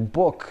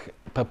book,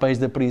 Papéis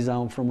da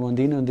Prisão from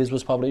Luandino, and this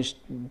was published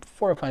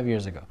 4 or 5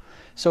 years ago.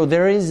 So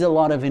there is a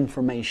lot of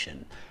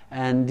information.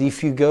 And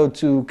if you go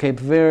to Cape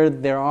Verde,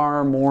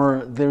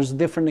 there's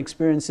different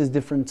experiences,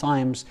 different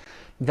times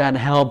that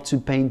help to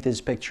paint this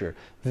picture.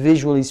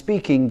 Visually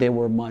speaking, they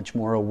were much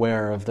more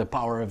aware of the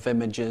power of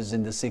images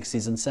in the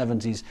 60s and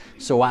 70s,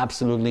 so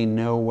absolutely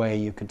no way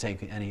you could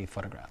take any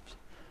photographs.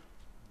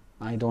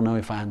 I don't know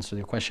if I answered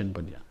your question,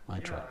 but yeah, I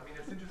tried. I mean,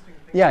 it's interesting to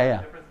think yeah.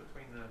 the difference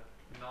between the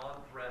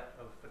non-threat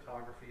of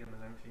photography in the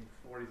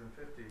 1940s and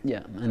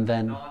 50s and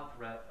then the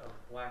non-threat of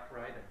black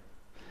writing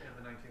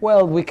in the 1940s.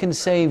 Well, we can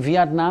say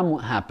Vietnam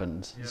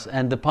happened,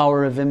 and the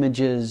power of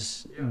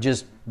images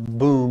just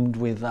boomed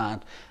with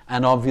that.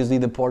 And obviously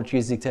the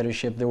Portuguese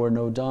dictatorship, there were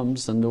no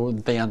dumbs, and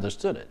they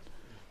understood it.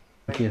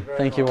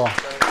 Thank you all.